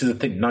 Like, this is the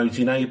thing,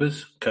 nosy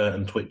neighbours,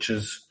 curtain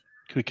twitchers.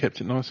 Could have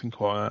kept it nice and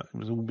quiet. It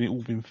was all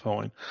been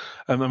fine.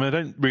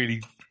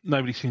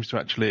 Nobody seems to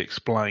actually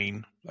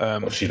explain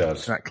what she does.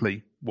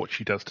 Exactly what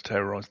she does to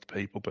terrorise the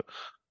people, but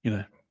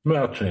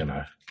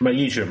Well,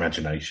 use your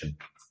imagination.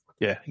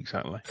 Yeah,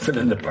 exactly. Fill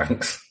in the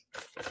blanks.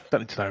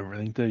 Don't need to know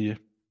everything, do you?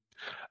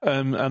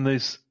 And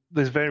there's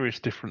various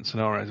different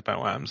scenarios about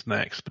what happens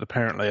next, but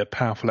apparently a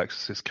powerful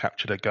exorcist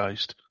captured a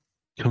ghost,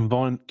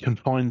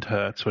 confined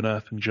her to an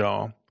earthen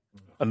jar,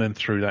 and then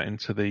threw that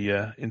into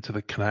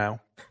the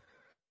canal.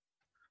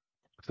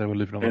 They were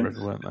living on the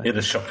river, weren't they? In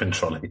a shopping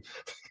trolley.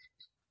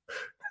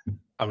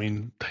 I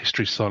mean,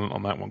 history's silent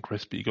on that one,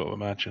 Chris, but you got to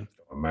imagine.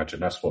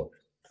 That's what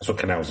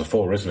canals are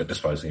for, isn't it?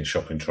 Disposing in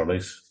shopping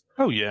trolleys.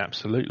 Oh yeah,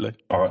 absolutely.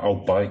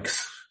 Old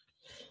bikes.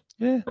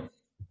 Yeah.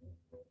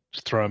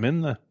 Just throw them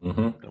in there.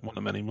 Mm-hmm. Don't want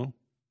them anymore.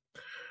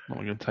 Not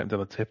going to take them down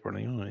the tip or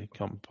anything. You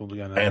can't probably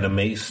go.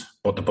 Enemies.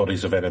 What the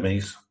bodies of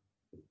enemies.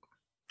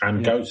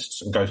 And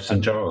ghosts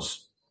in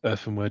jars.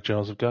 Earthenware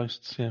jars of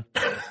ghosts. Yeah.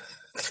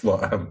 That's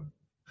what.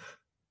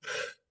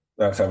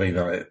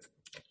 Like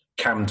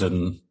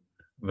Camden.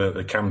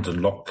 The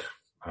Camden Lock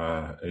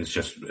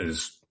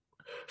is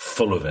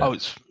full of it. Oh,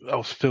 it's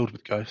filled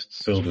with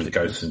ghosts. Filled with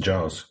ghosts in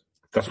jars.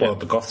 That's why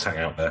the goths hang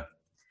out there.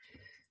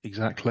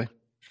 Exactly.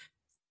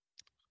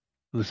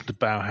 Listen to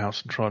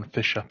Bauhaus and try and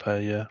fish up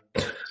something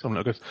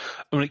like ghost.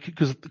 I mean,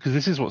 because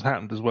this is what's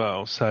happened as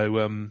well.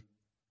 So,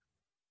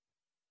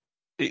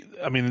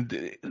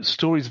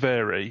 stories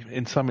vary.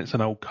 In some, it's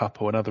an old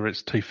couple. In other,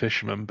 it's two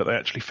fishermen. But they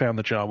actually found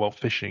the jar while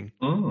fishing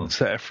and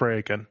set her free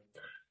again.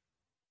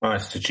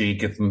 Nice. Did she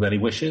give them any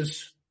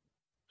wishes?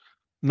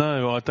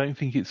 No, I don't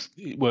think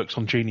it works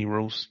on genie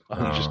rules. I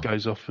think it just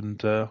goes off and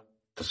does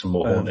some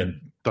more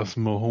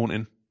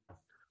haunting.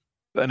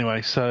 But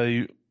anyway,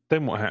 so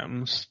then what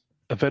happens?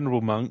 A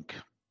venerable monk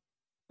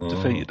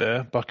defeated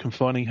her by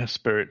confining her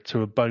spirit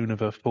to a bone of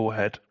her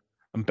forehead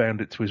and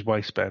bound it to his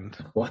waistband.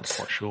 What?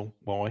 Not sure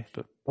why,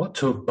 but what,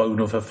 to a bone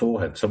of her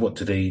forehead? So what,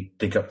 did he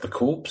dig up the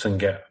corpse and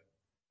get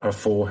a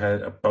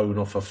bone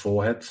off her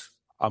forehead?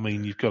 I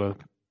mean, you've got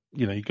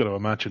to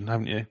imagine,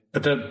 haven't you?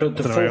 But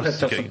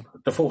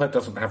the forehead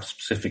doesn't have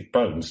specific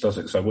bones, does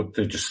it? So would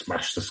they just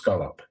smash the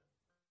skull up?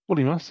 Well,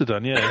 he must have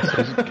done, yeah.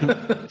 So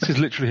this is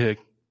literally here,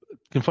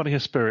 confining her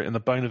spirit in the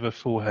bone of her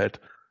forehead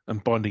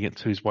and binding it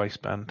to his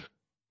waistband.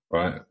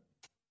 Right.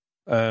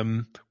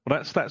 Well,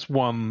 that's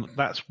one.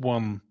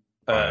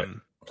 Right.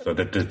 So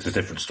there's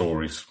different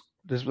stories.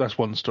 That's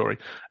one story.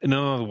 In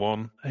another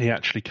one, he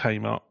actually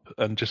came up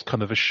and just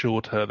kind of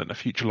assured her that in a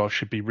future life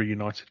she'd be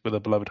reunited with her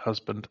beloved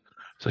husband.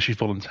 So she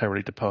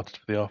voluntarily departed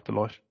for the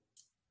afterlife.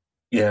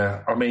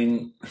 Yeah, I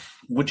mean,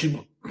 would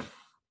you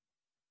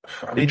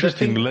I mean,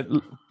 Interesting.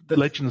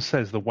 Legend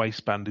says the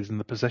waistband is in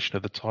the possession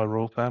of the Thai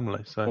royal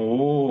family. So,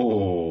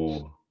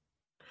 oh,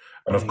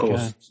 and of There you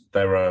course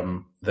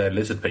they're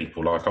lizard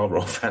people like our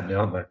royal family,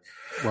 aren't they?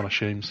 one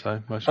assumes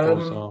so. Most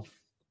royals are.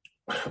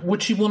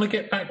 Would she want to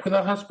get back with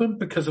her husband?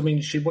 Because I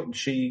mean, she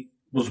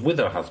was with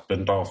her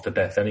husband after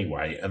death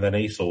anyway, and then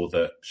he saw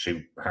that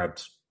she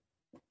had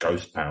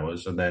ghost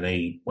powers, and then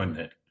he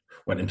went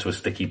into a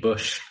sticky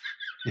bush.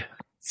 Yeah.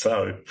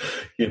 So,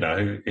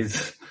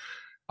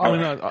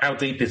 how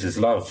deep is his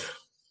love?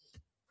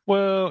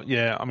 Well,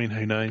 yeah. I mean,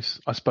 who knows?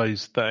 I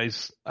suppose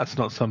that's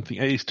not something.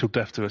 It is till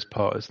death do us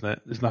part, isn't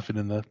it? There's nothing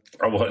in the.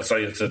 I would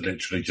say it's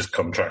literally just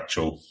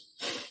contractual.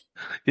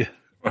 Yeah.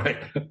 Right.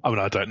 I mean,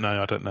 I don't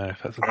know. I don't know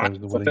if that's a part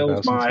of the wedding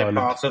fulfills vows in my Thailand.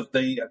 part of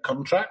the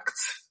contract.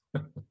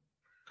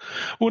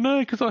 Well, no,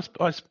 because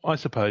I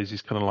suppose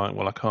he's kind of like,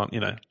 well, I can't,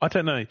 I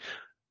don't know.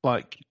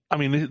 Like, I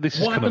mean, this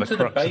is kind of the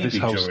crux of this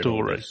whole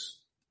story.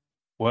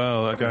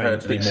 Well, again,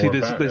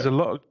 there's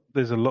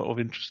a lot of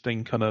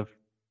interesting kind of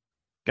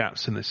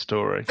gaps in this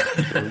story.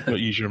 You've got to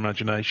use your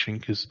imagination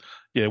because,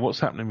 what's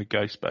happening with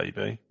Ghost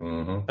Baby?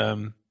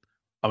 Mm-hmm.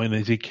 I mean,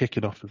 is he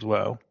kicking off as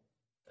well?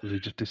 Has he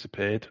just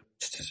disappeared?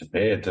 Just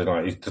disappeared.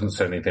 He doesn't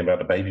say anything about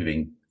the baby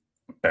being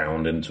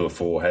bound into a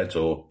forehead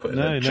or put in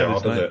a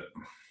jar, does it?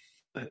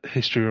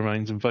 History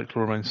remains and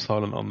folklore remains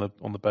silent on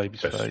the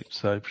baby's fate.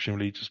 So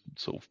presumably he just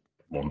sort of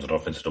wandered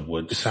off into the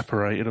woods,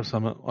 separated or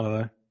something. I don't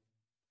know,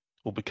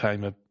 or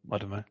became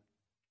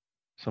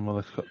some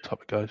other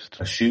type of ghost.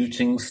 A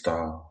shooting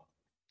star.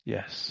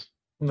 Yes.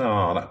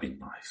 No, that'd be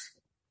nice.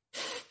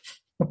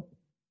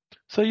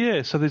 So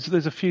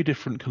there's a few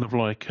different kind of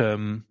like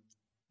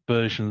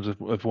versions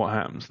of what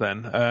happens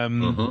then.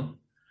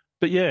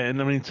 But yeah,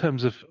 and I mean in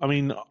terms of,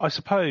 I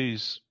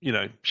suppose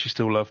she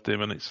still loved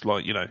him, and it's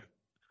like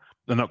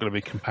they're not going to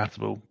be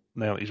compatible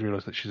now that he's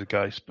realised that she's a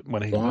ghost. But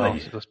when he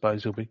passes, I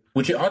suppose he'll be.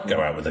 I'd go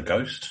out with a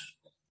ghost.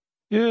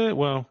 Yeah,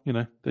 well,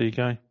 there you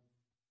go.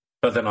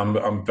 But then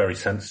I'm very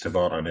sensitive,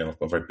 aren't I, Neil? I've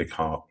got a very big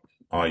heart.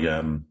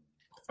 I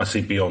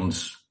see beyond.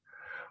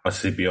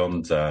 See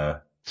beyond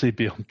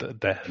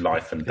death,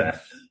 life and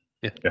death.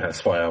 Yeah,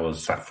 that's why I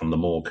was sat from the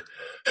morgue.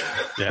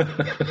 Yeah.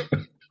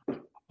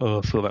 Oh,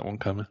 I saw that one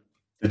coming.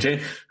 Did you?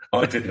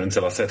 I didn't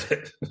until I said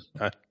it.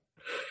 No.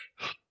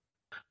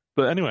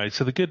 But anyway,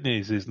 so the good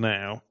news is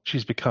now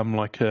she's become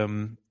like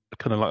kind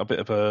of like a bit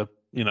of a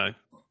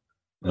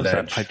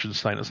patron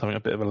saint or something,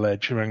 a bit of a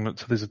ledge around.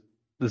 So there's a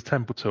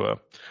temple to her.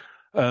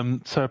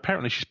 So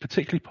apparently she's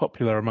particularly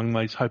popular among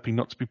those hoping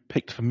not to be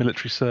picked for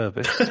military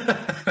service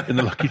in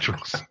the Lucky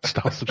Draw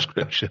style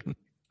subscription.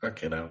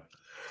 Okay, now.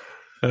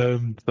 So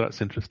that's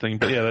interesting.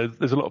 But yeah,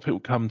 there's a lot of people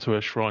come to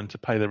her shrine to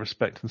pay their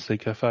respect and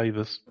seek her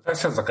favours. That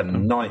sounds like a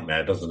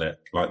nightmare, doesn't it?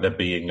 Like there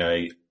being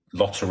a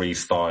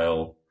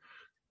lottery-style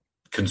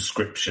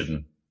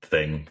conscription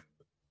thing.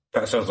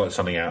 That sounds like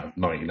something out of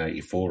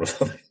 1984 or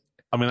something.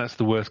 I mean, that's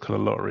the worst kind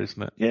of lottery,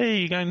 isn't it? Yeah,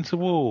 you're going to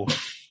war.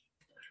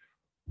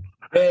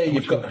 Yeah,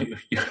 you've got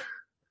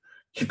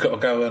to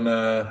go and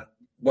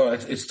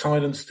it's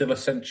Thailand still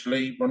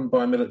essentially run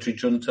by a military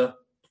junta?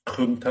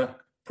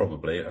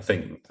 Probably. I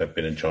think they've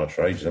been in charge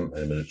for ages, haven't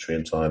they, the military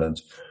in Thailand?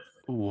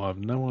 Oh, I have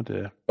no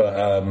idea.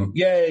 But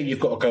you've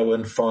got to go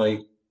and fight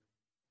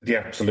the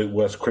absolute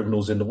worst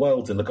criminals in the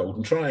world in the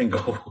Golden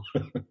Triangle.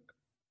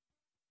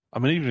 I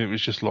mean, even if it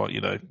was just like,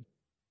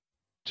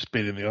 just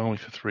being in the army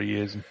for 3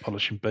 years and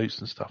polishing boots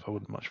and stuff, I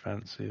wouldn't much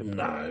fancy it.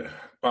 No,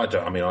 I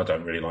don't. I mean, I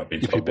don't really like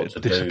being told what to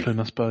do. Discipline,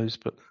 I suppose,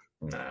 but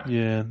no.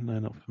 Yeah, no,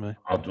 not for me.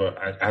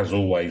 As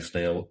always,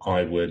 Neil,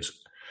 I would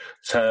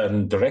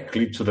turn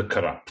directly to the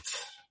corrupt.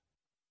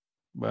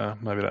 Well,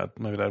 maybe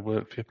that'd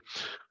work for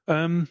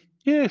you.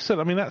 Yeah, so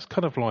I mean, that's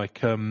kind of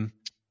like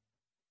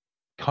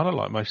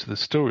most of the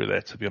story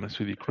there, to be honest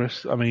with you,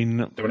 Chris. I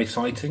mean, are there any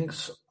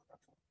sightings?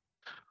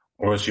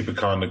 Or has she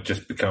become a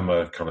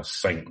kind of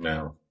saint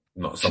now?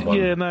 Not someone.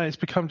 Yeah, no, it's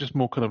become just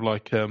more kind of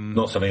like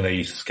not something they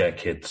used to scare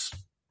kids.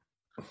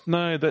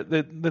 No,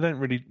 they don't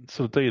really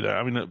sort of do that.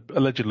 I mean,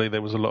 allegedly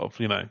there was a lot of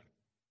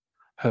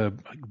her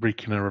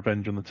wreaking her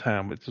revenge on the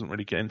town, but it doesn't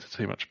really get into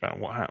too much about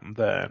what happened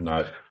there.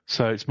 No.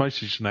 So it's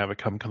mostly just now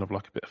become kind of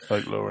like a bit of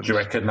folklore. And do you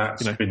reckon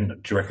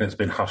it's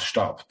been hushed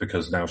up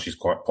because now she's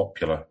quite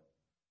popular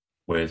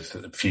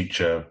with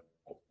future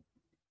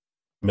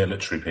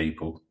military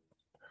people?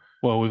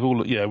 Well, with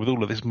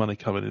all of this money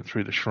coming in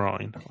through the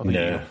shrine, I think you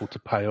can afford to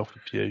pay off a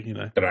few,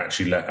 But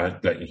actually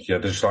let you. They're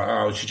just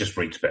like, she just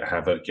wreaked a bit of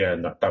havoc. Yeah,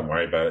 no, don't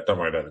worry about it. Don't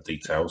worry about the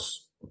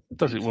details.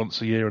 Does it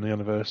once a year on the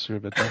anniversary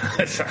of her death.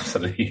 It's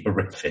absolutely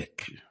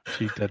horrific. A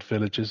few dead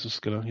villagers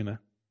just gonna,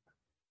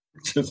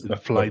 just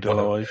flayed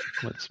alive.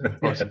 That's the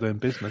price of doing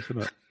business,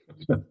 isn't it?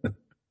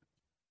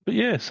 But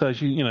yeah, so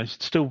she,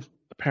 still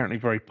apparently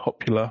very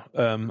popular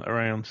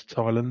around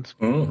Thailand.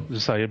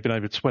 As I say, had been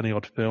over 20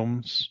 odd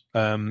films.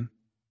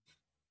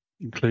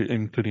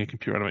 Including a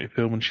computer animated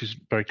film, and she's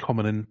very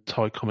common in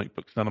Thai comic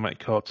books and animated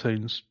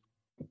cartoons.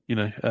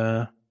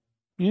 Yeah.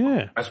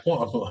 That's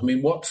what I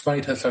mean. What's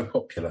made her so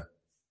popular?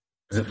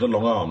 Is it the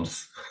long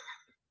arms?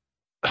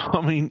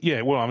 I mean,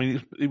 yeah, well, I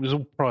mean, it was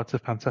all prior to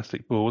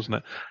Fantastic Four, wasn't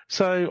it?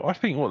 So I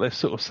think what they're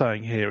sort of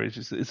saying here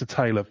is it's a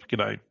tale of,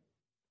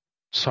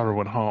 sorrow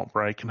and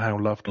heartbreak, and how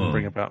love can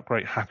bring about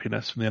great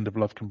happiness, and the end of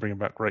love can bring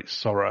about great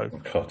sorrow.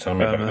 God, tell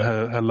me about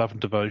it. Her love and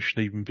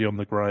devotion, even beyond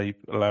the grave,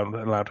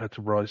 allowed her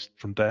to rise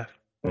from death.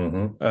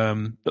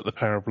 Mm-hmm. But the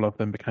power of love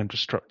then became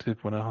destructive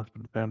when her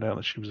husband found out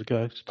that she was a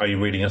ghost. Are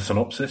you reading a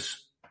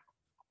synopsis?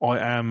 I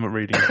am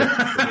reading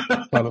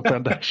the Silent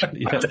Foundation.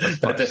 Yeah,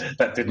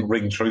 that didn't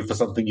ring true for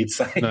something you'd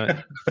say. No,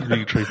 it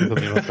ring true for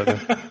something else I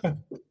did.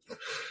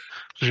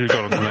 Should have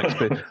gone on to the next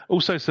bit.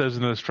 Also serves as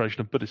an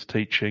illustration of Buddhist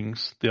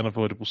teachings, the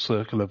unavoidable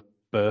circle of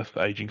birth,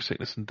 aging,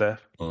 sickness, and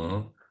death.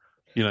 Mm-hmm.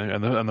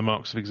 And the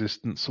marks of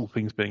existence, all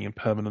things being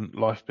impermanent,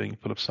 life being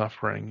full of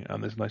suffering,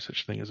 and there's no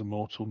such thing as a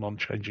mortal,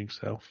 non-changing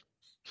self.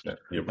 Yeah,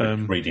 you're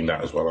reading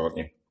that as well, aren't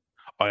you?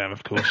 I am,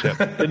 of course, yeah.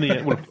 In the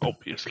end, well,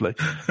 obviously.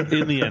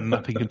 In the end,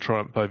 nothing can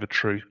triumph over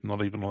truth,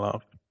 not even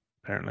love,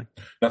 apparently.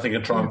 Nothing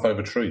can triumph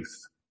over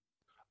truth.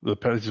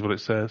 This is what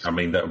it says. I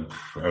mean,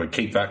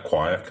 keep that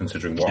quiet,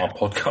 considering what our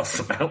podcast's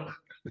about.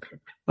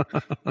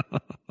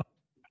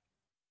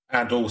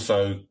 And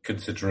also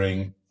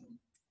considering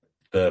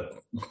the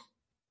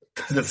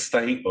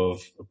state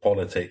of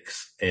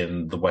politics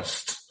in the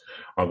West,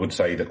 I would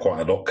say that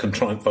quite a lot can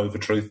triumph over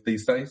truth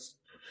these days.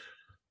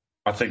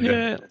 I think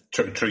that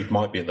truth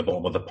might be at the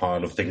bottom of the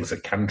pile of things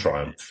that can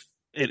triumph.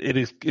 It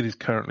is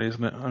currently,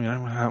 isn't it? I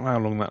mean, how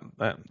long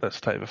that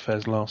state of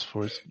affairs lasts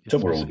for is till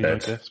we're all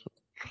dead. I guess.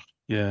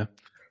 Yeah.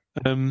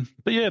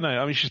 But yeah, no,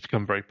 I mean, she's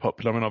become very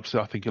popular. I mean, obviously,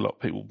 I think a lot of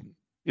people,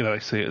 they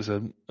see it as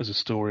a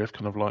story of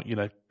kind of like,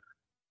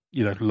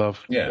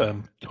 love,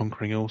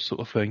 conquering all sort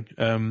of thing.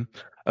 And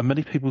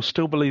many people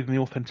still believe in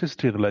the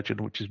authenticity of the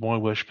legend, which is why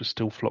worshippers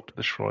still flock to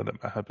the shrine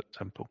at Mahabhat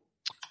Temple.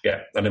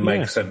 Yeah, and it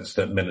makes sense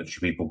that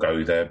military people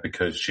go there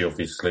because she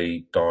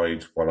obviously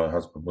died while her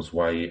husband was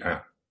away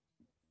at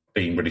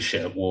being really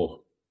shit at war.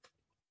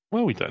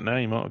 Well, we don't know.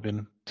 He might have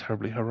been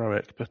terribly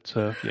heroic, but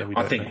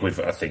I think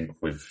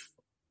we've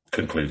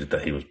concluded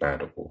that he was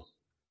bad at war.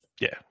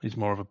 Yeah, he's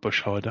more of a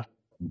bush hider.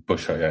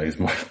 He's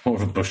more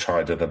of a bush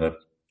hider than a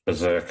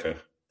berserker,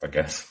 I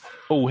guess.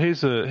 Oh,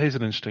 here's an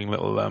interesting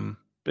little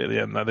bit at the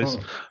end. Now,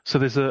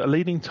 there's a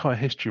leading Thai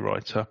history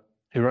writer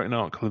who wrote an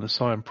article in the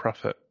Siam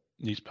Prophet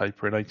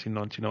newspaper in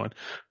 1899.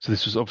 So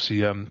this was obviously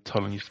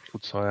Thailand used to be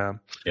called Siam.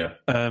 Yeah.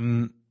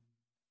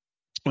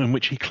 In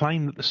which he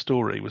claimed that the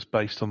story was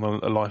based on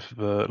the life of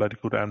a lady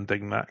called Anne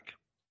Ding Nak.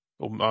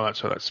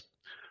 That's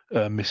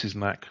Mrs.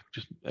 Nak.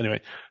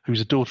 Who was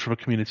a daughter of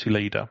a community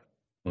leader,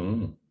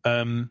 who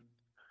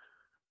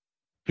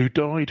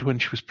died when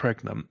she was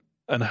pregnant,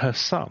 and her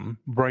son,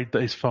 worried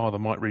that his father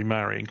might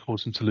remarry and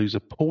cause him to lose a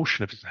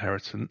portion of his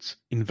inheritance,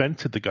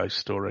 invented the ghost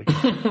story,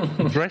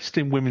 dressed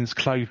in women's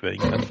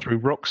clothing, and threw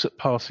rocks at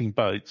passing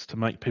boats to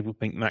make people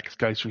think Nak's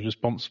ghost was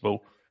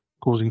responsible,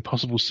 causing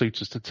possible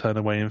suitors to turn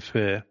away in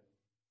fear.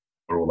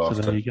 So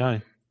there you go.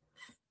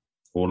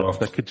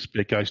 There could just be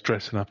a ghost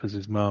dressing up as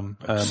his mum.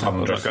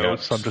 Son dressing up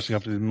as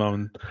his mum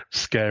and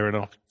scaring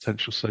off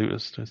potential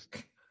suitors.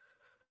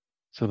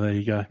 So there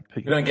you go.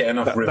 We don't get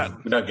enough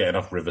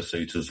river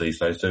suitors these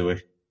days, do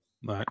we?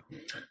 No.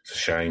 It's a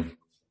shame.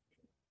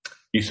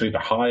 Used to be the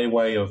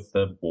highway of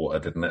the water,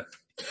 didn't it?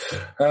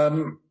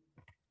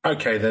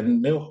 Okay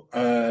then, Neil.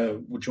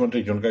 What do you want to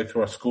do? Do you want to go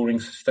through our scoring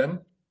system?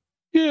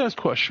 Yeah, it's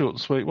quite a short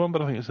and sweet one,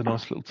 but I think it's a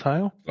nice little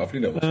tale. Lovely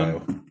little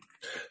tale.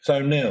 So,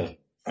 Neil,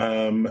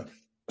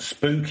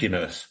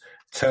 spookiness.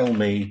 Tell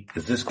me,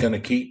 is this going to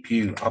keep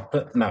you up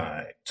at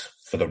night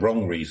for the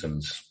wrong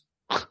reasons?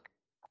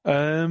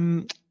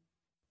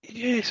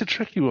 Yeah, it's a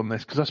tricky one,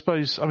 this, because I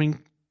suppose,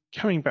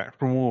 coming back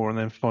from war and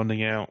then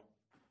finding out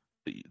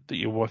that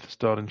your wife has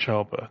died in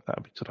childbirth, that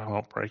would be sort of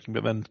heartbreaking,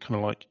 but then kind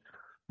of like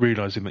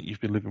realising that you've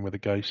been living with a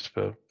ghost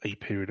for a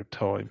period of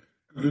time.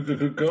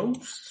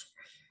 Ghosts?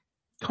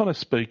 Kind of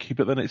spooky,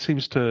 but then it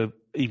seems to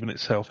even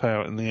itself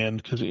out in the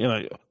end, because,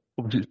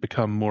 obviously it's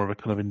become more of a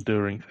kind of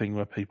enduring thing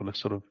where people are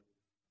sort of,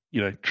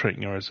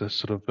 treating her as a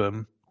sort of,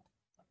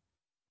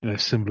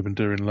 symbol of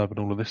enduring love and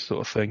all of this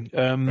sort of thing.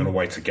 And a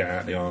way to get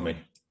out of the army.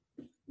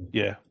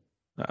 Yeah,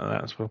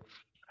 that as well.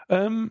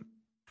 I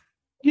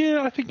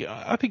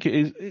think it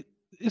is.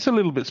 It's a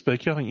little bit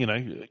spooky. I think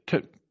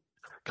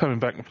coming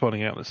back and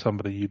finding out that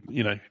somebody you've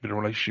been in a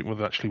relationship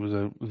with actually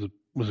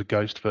was a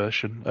ghost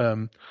version.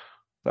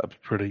 That'd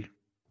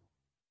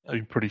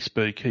be pretty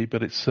spooky.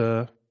 But it's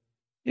not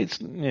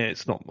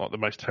like the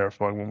most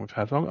terrifying one we've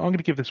had. I'm going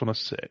to give this one a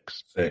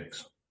 6.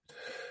 6.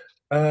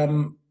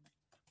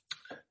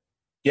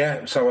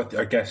 Yeah. So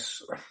I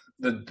guess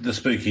the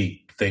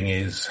spooky thing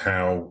is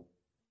how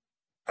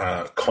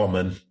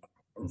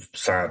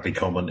sadly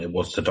common it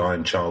was to die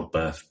in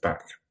childbirth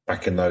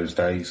back in those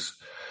days.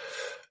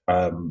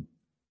 That's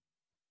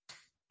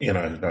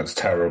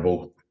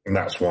terrible. And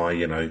that's why,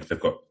 they've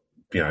got,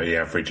 the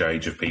average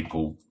age of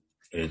people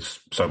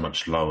is so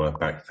much lower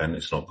back then.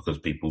 It's not because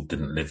people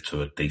didn't live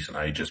to a decent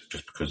age, it's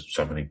just because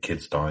so many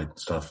kids died and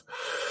stuff.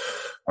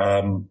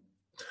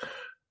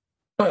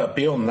 But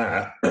beyond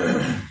that,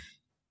 I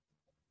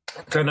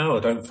don't know.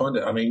 I don't find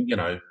it.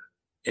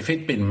 if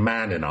he'd been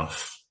man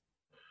enough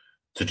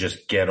to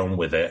just get on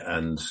with it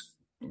and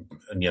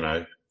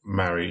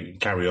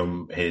carry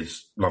on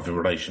his loving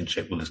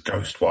relationship with his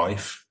ghost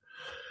wife,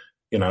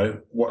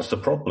 what's the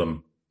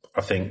problem?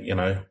 I think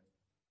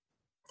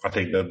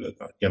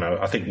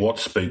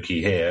what's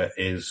spooky here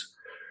is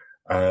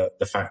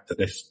the fact that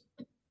this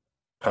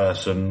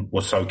person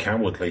was so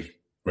cowardly,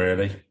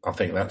 really. I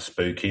think that's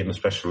spooky, and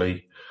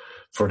especially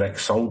for an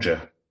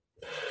ex-soldier.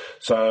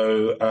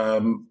 So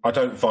I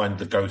don't find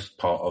the ghost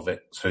part of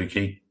it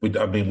spooky.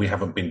 We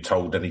haven't been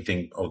told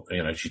anything.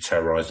 She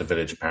terrorised the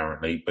village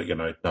apparently, but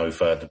no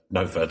further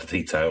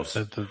details.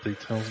 The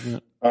details, isn't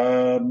it?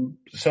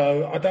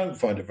 So I don't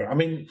find it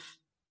very.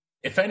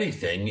 If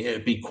anything, it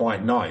would be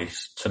quite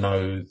nice to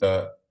know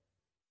that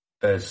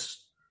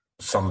there's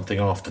something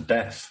after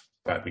death.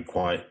 That'd be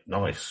quite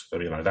nice.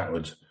 That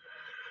would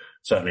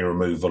certainly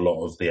remove a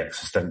lot of the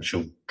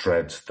existential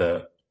dread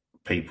that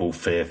people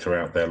fear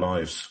throughout their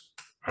lives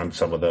and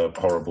some of the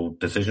horrible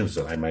decisions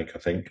that they make, I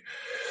think.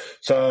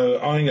 So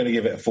I'm going to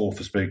give it a 4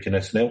 for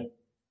spookiness, Neil.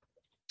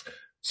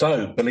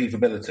 So,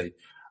 believability.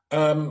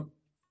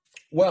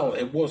 Well,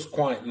 it was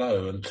quite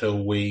low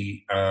until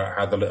we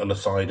had a little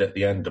aside at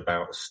the end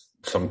about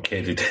some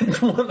kid who didn't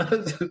want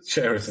to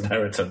share his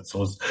inheritance,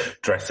 was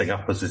dressing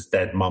up as his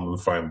dead mum and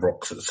throwing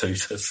rocks at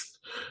suitors.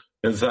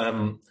 It was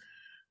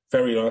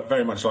very,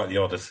 very much like the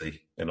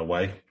Odyssey in a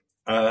way.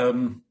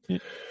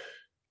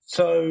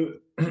 So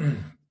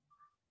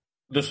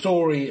the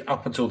story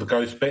up until the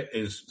ghost bit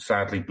is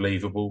sadly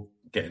believable.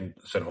 Getting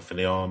sent off in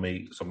the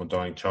army, someone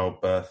dying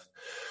childbirth.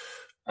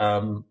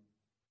 The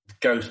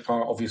ghost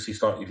part obviously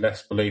slightly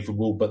less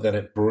believable, but then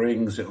it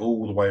brings it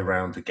all the way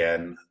around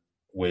again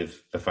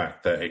with the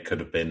fact that it could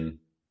have been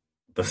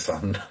the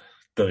son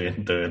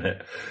doing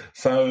it.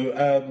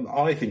 So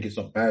I think it's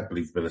not bad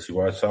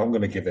believability-wise, so I'm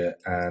going to give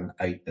it an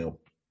 8-0.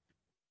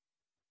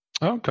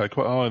 Okay,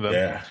 quite high then.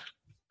 Yeah.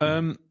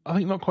 I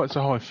think not quite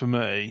so high for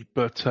me,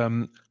 but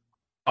I'm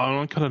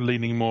kind of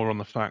leaning more on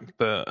the fact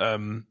that,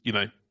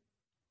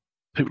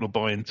 people will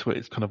buy into it.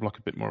 It's kind of like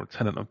a bit more a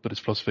tenet of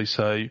Buddhist philosophy.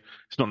 So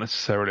it's not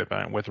necessarily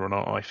about whether or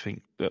not I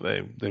think that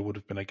there would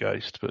have been a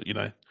ghost, but,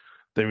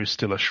 there is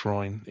still a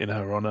shrine in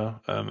her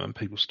honour, and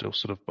people still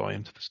sort of buy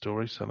into the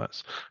story. So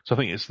I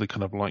think it's the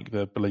kind of like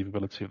the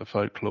believability of the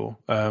folklore.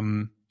 I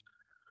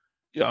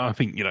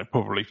think,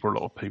 probably for a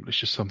lot of people, it's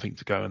just something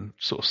to go and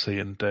sort of see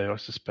and do, I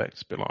suspect.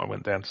 It's a bit like I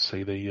went down to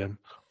see actually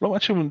I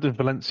went to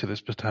Valencia. They're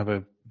supposed to have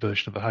a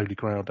version of the Holy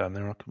Grail down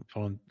there. I couldn't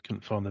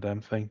find the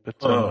damn thing. But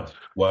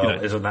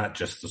isn't that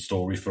just the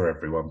story for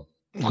everyone?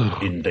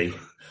 Indie.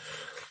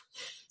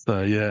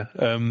 So, yeah.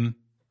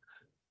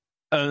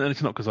 And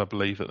it's not because I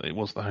believe that it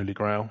was the Holy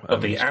Grail.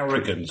 But the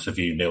arrogance of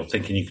you, Neil,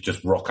 thinking you could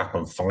just rock up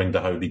and find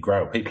the Holy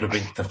Grail. People have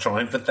been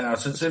trying for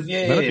thousands of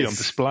years. That'll be on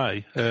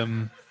display.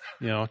 I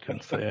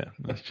couldn't see it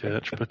in this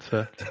church, but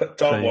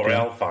don't worry,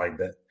 I'll find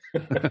it.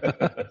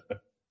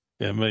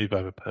 Yeah, move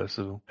over,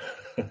 Percival.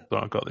 So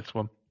I got this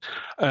one.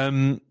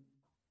 Nonetheless,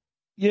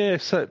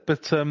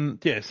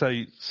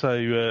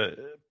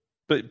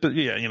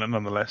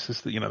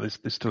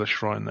 there's still a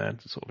shrine there,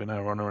 sort of in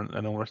her honour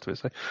and all the rest of it.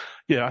 So,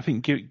 yeah, I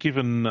think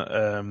given that,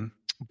 I'm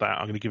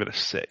going to give it a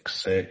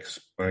 6. 6.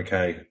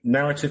 Okay.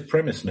 Narrative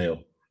premise,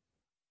 Neil.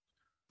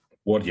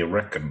 What do you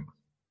reckon?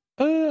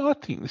 I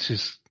think this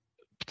is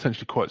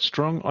potentially quite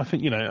strong. I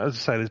think, as I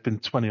say, there's been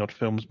 20 odd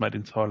films made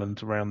in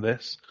Thailand around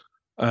this.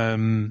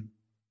 And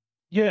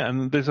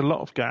there's a lot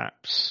of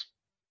gaps.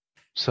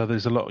 So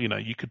there's a lot,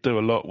 you could do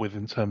a lot with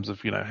in terms of,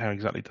 how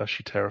exactly does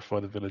she terrify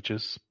the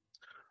villagers,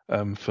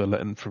 for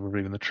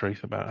revealing the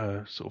truth about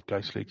her sort of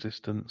ghostly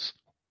existence.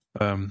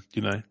 Got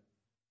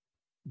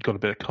a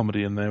bit of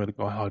comedy in there with a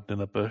guy hiding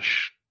in a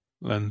bush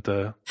and,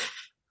 and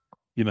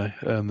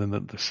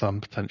then the son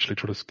potentially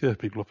trying to scare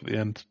people off at the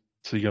end.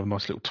 So you have a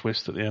nice little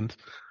twist at the end.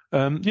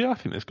 I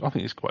think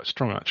it's quite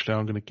strong actually.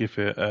 I'm going to give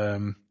it.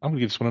 I'm going to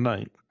give this one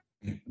an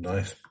 8.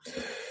 Nice.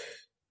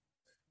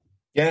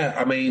 Yeah,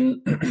 I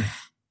mean,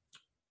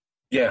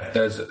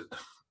 there's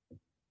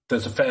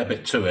a fair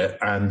bit to it,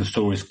 and the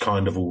story's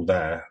kind of all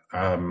there.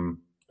 And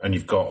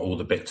you've got all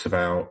the bits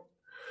about,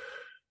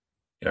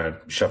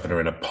 shoving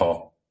her in a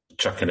pot,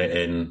 chucking it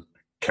in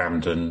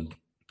Camden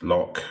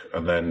Lock,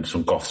 and then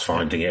some goths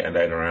finding it and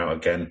then her out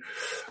again.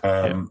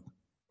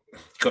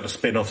 Got a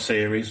spin-off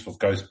series of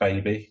Ghost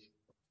Baby.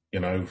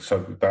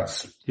 So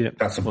that's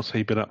what's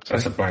he been up to?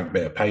 That's a blank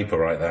bit of paper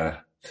right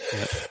there.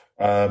 Yeah.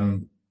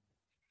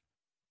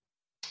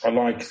 I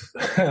like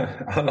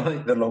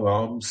the long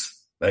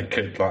arms. They're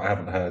good. I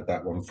haven't heard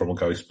that one from a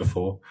ghost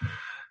before.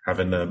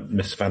 Having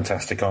Miss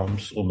Fantastic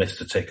Arms or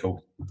Mr.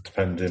 Tickle,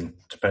 depending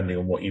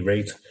on what you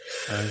read,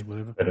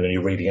 depending on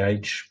your reading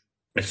age.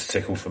 Mr.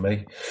 Tickle for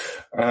me.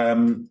 I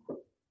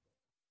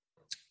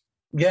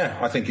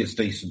think it's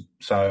decent.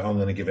 So I'm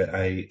going to give it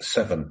a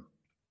 7.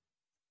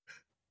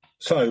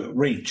 So,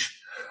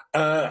 Reach.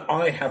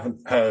 I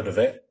haven't heard of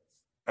it,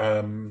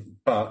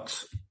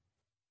 but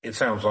it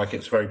sounds like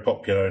it's very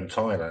popular in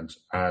Thailand,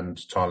 and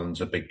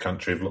Thailand's a big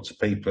country with lots of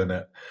people in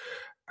it,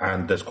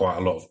 and there's quite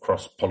a lot of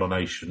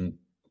cross-pollination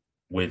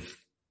with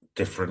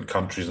different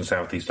countries in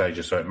Southeast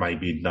Asia, so it may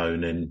be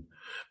known in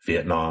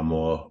Vietnam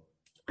or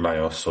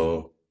Laos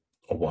or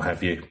what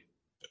have you.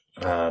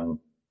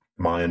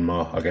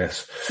 Myanmar, I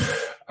guess.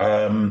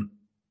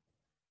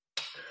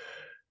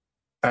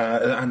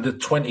 And the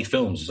 20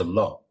 films is a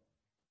lot.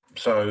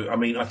 So, I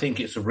mean, I think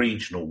it's a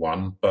regional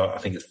one, but I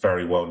think it's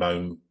very well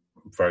known,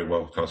 very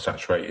well kind of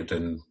saturated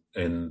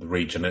in the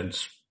region.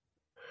 It's,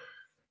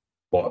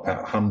 about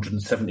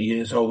 170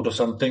 years old or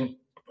something?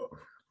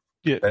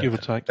 Yeah, give or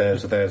take.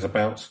 There's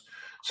about.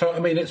 So, I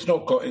mean, it's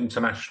not got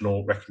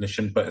international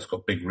recognition, but it's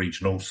got big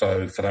regional.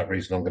 So, for that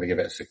reason, I'm going to give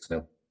it a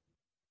 6-0.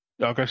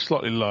 I'll go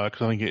slightly lower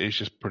because I think it is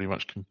just pretty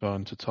much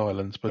confined to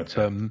Thailand. But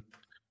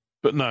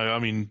no, I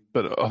mean,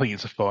 but I think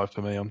it's a 5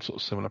 for me on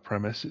sort of similar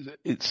premise.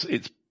 It's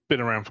been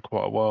around for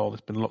quite a while.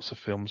 There's been lots of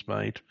films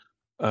made,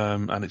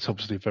 and it's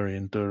obviously a very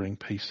enduring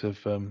piece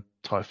of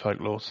Thai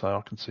folklore. So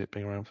I can see it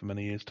being around for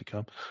many years to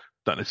come.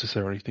 Don't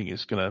necessarily think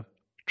it's going to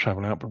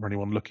travel out, but for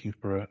anyone looking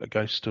for a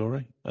ghost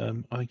story, I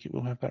think it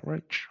will have that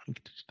reach. I think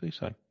it does do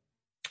so.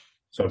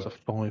 So it's a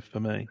 5 for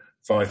me.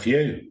 5 for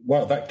you.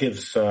 Well, that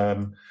gives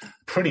a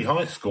pretty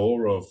high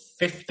score of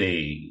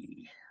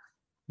 50.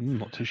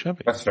 Not too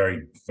shabby. That's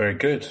very, very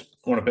good.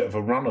 On a bit of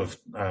a run of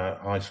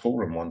high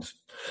scoring ones,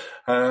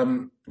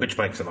 which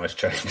makes a nice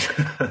change.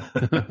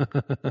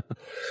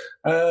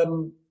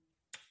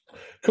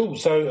 Cool.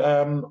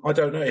 So I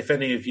don't know if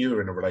any of you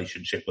are in a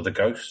relationship with a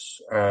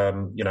ghost.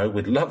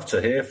 We'd love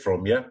to hear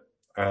from you.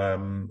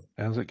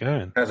 How's it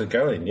going?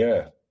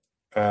 Yeah.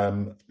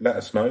 Let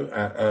us know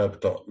at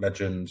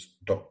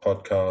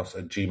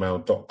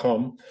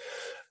herb.legends.podcast@gmail.com.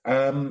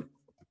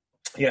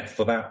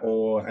 For that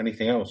or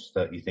anything else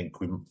that you think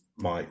we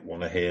might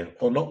want to hear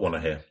or not want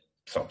to hear.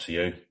 It's up to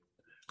you.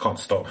 Can't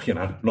stop,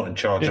 not in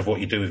charge of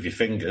what you do with your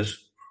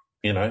fingers.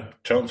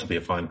 Chance will be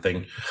a fine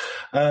thing.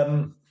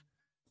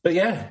 But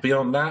yeah,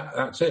 beyond that,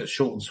 that's it.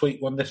 Short and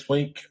sweet one this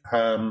week.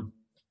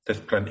 There's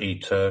plenty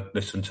to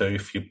listen to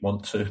if you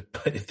want to,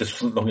 but if this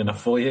wasn't long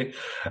enough for you.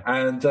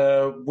 And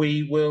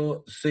we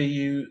will see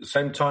you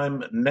same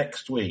time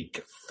next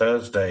week,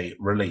 Thursday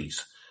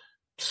release,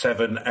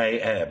 7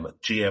 a.m.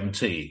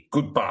 GMT.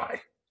 Goodbye.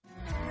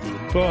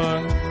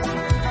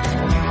 Goodbye.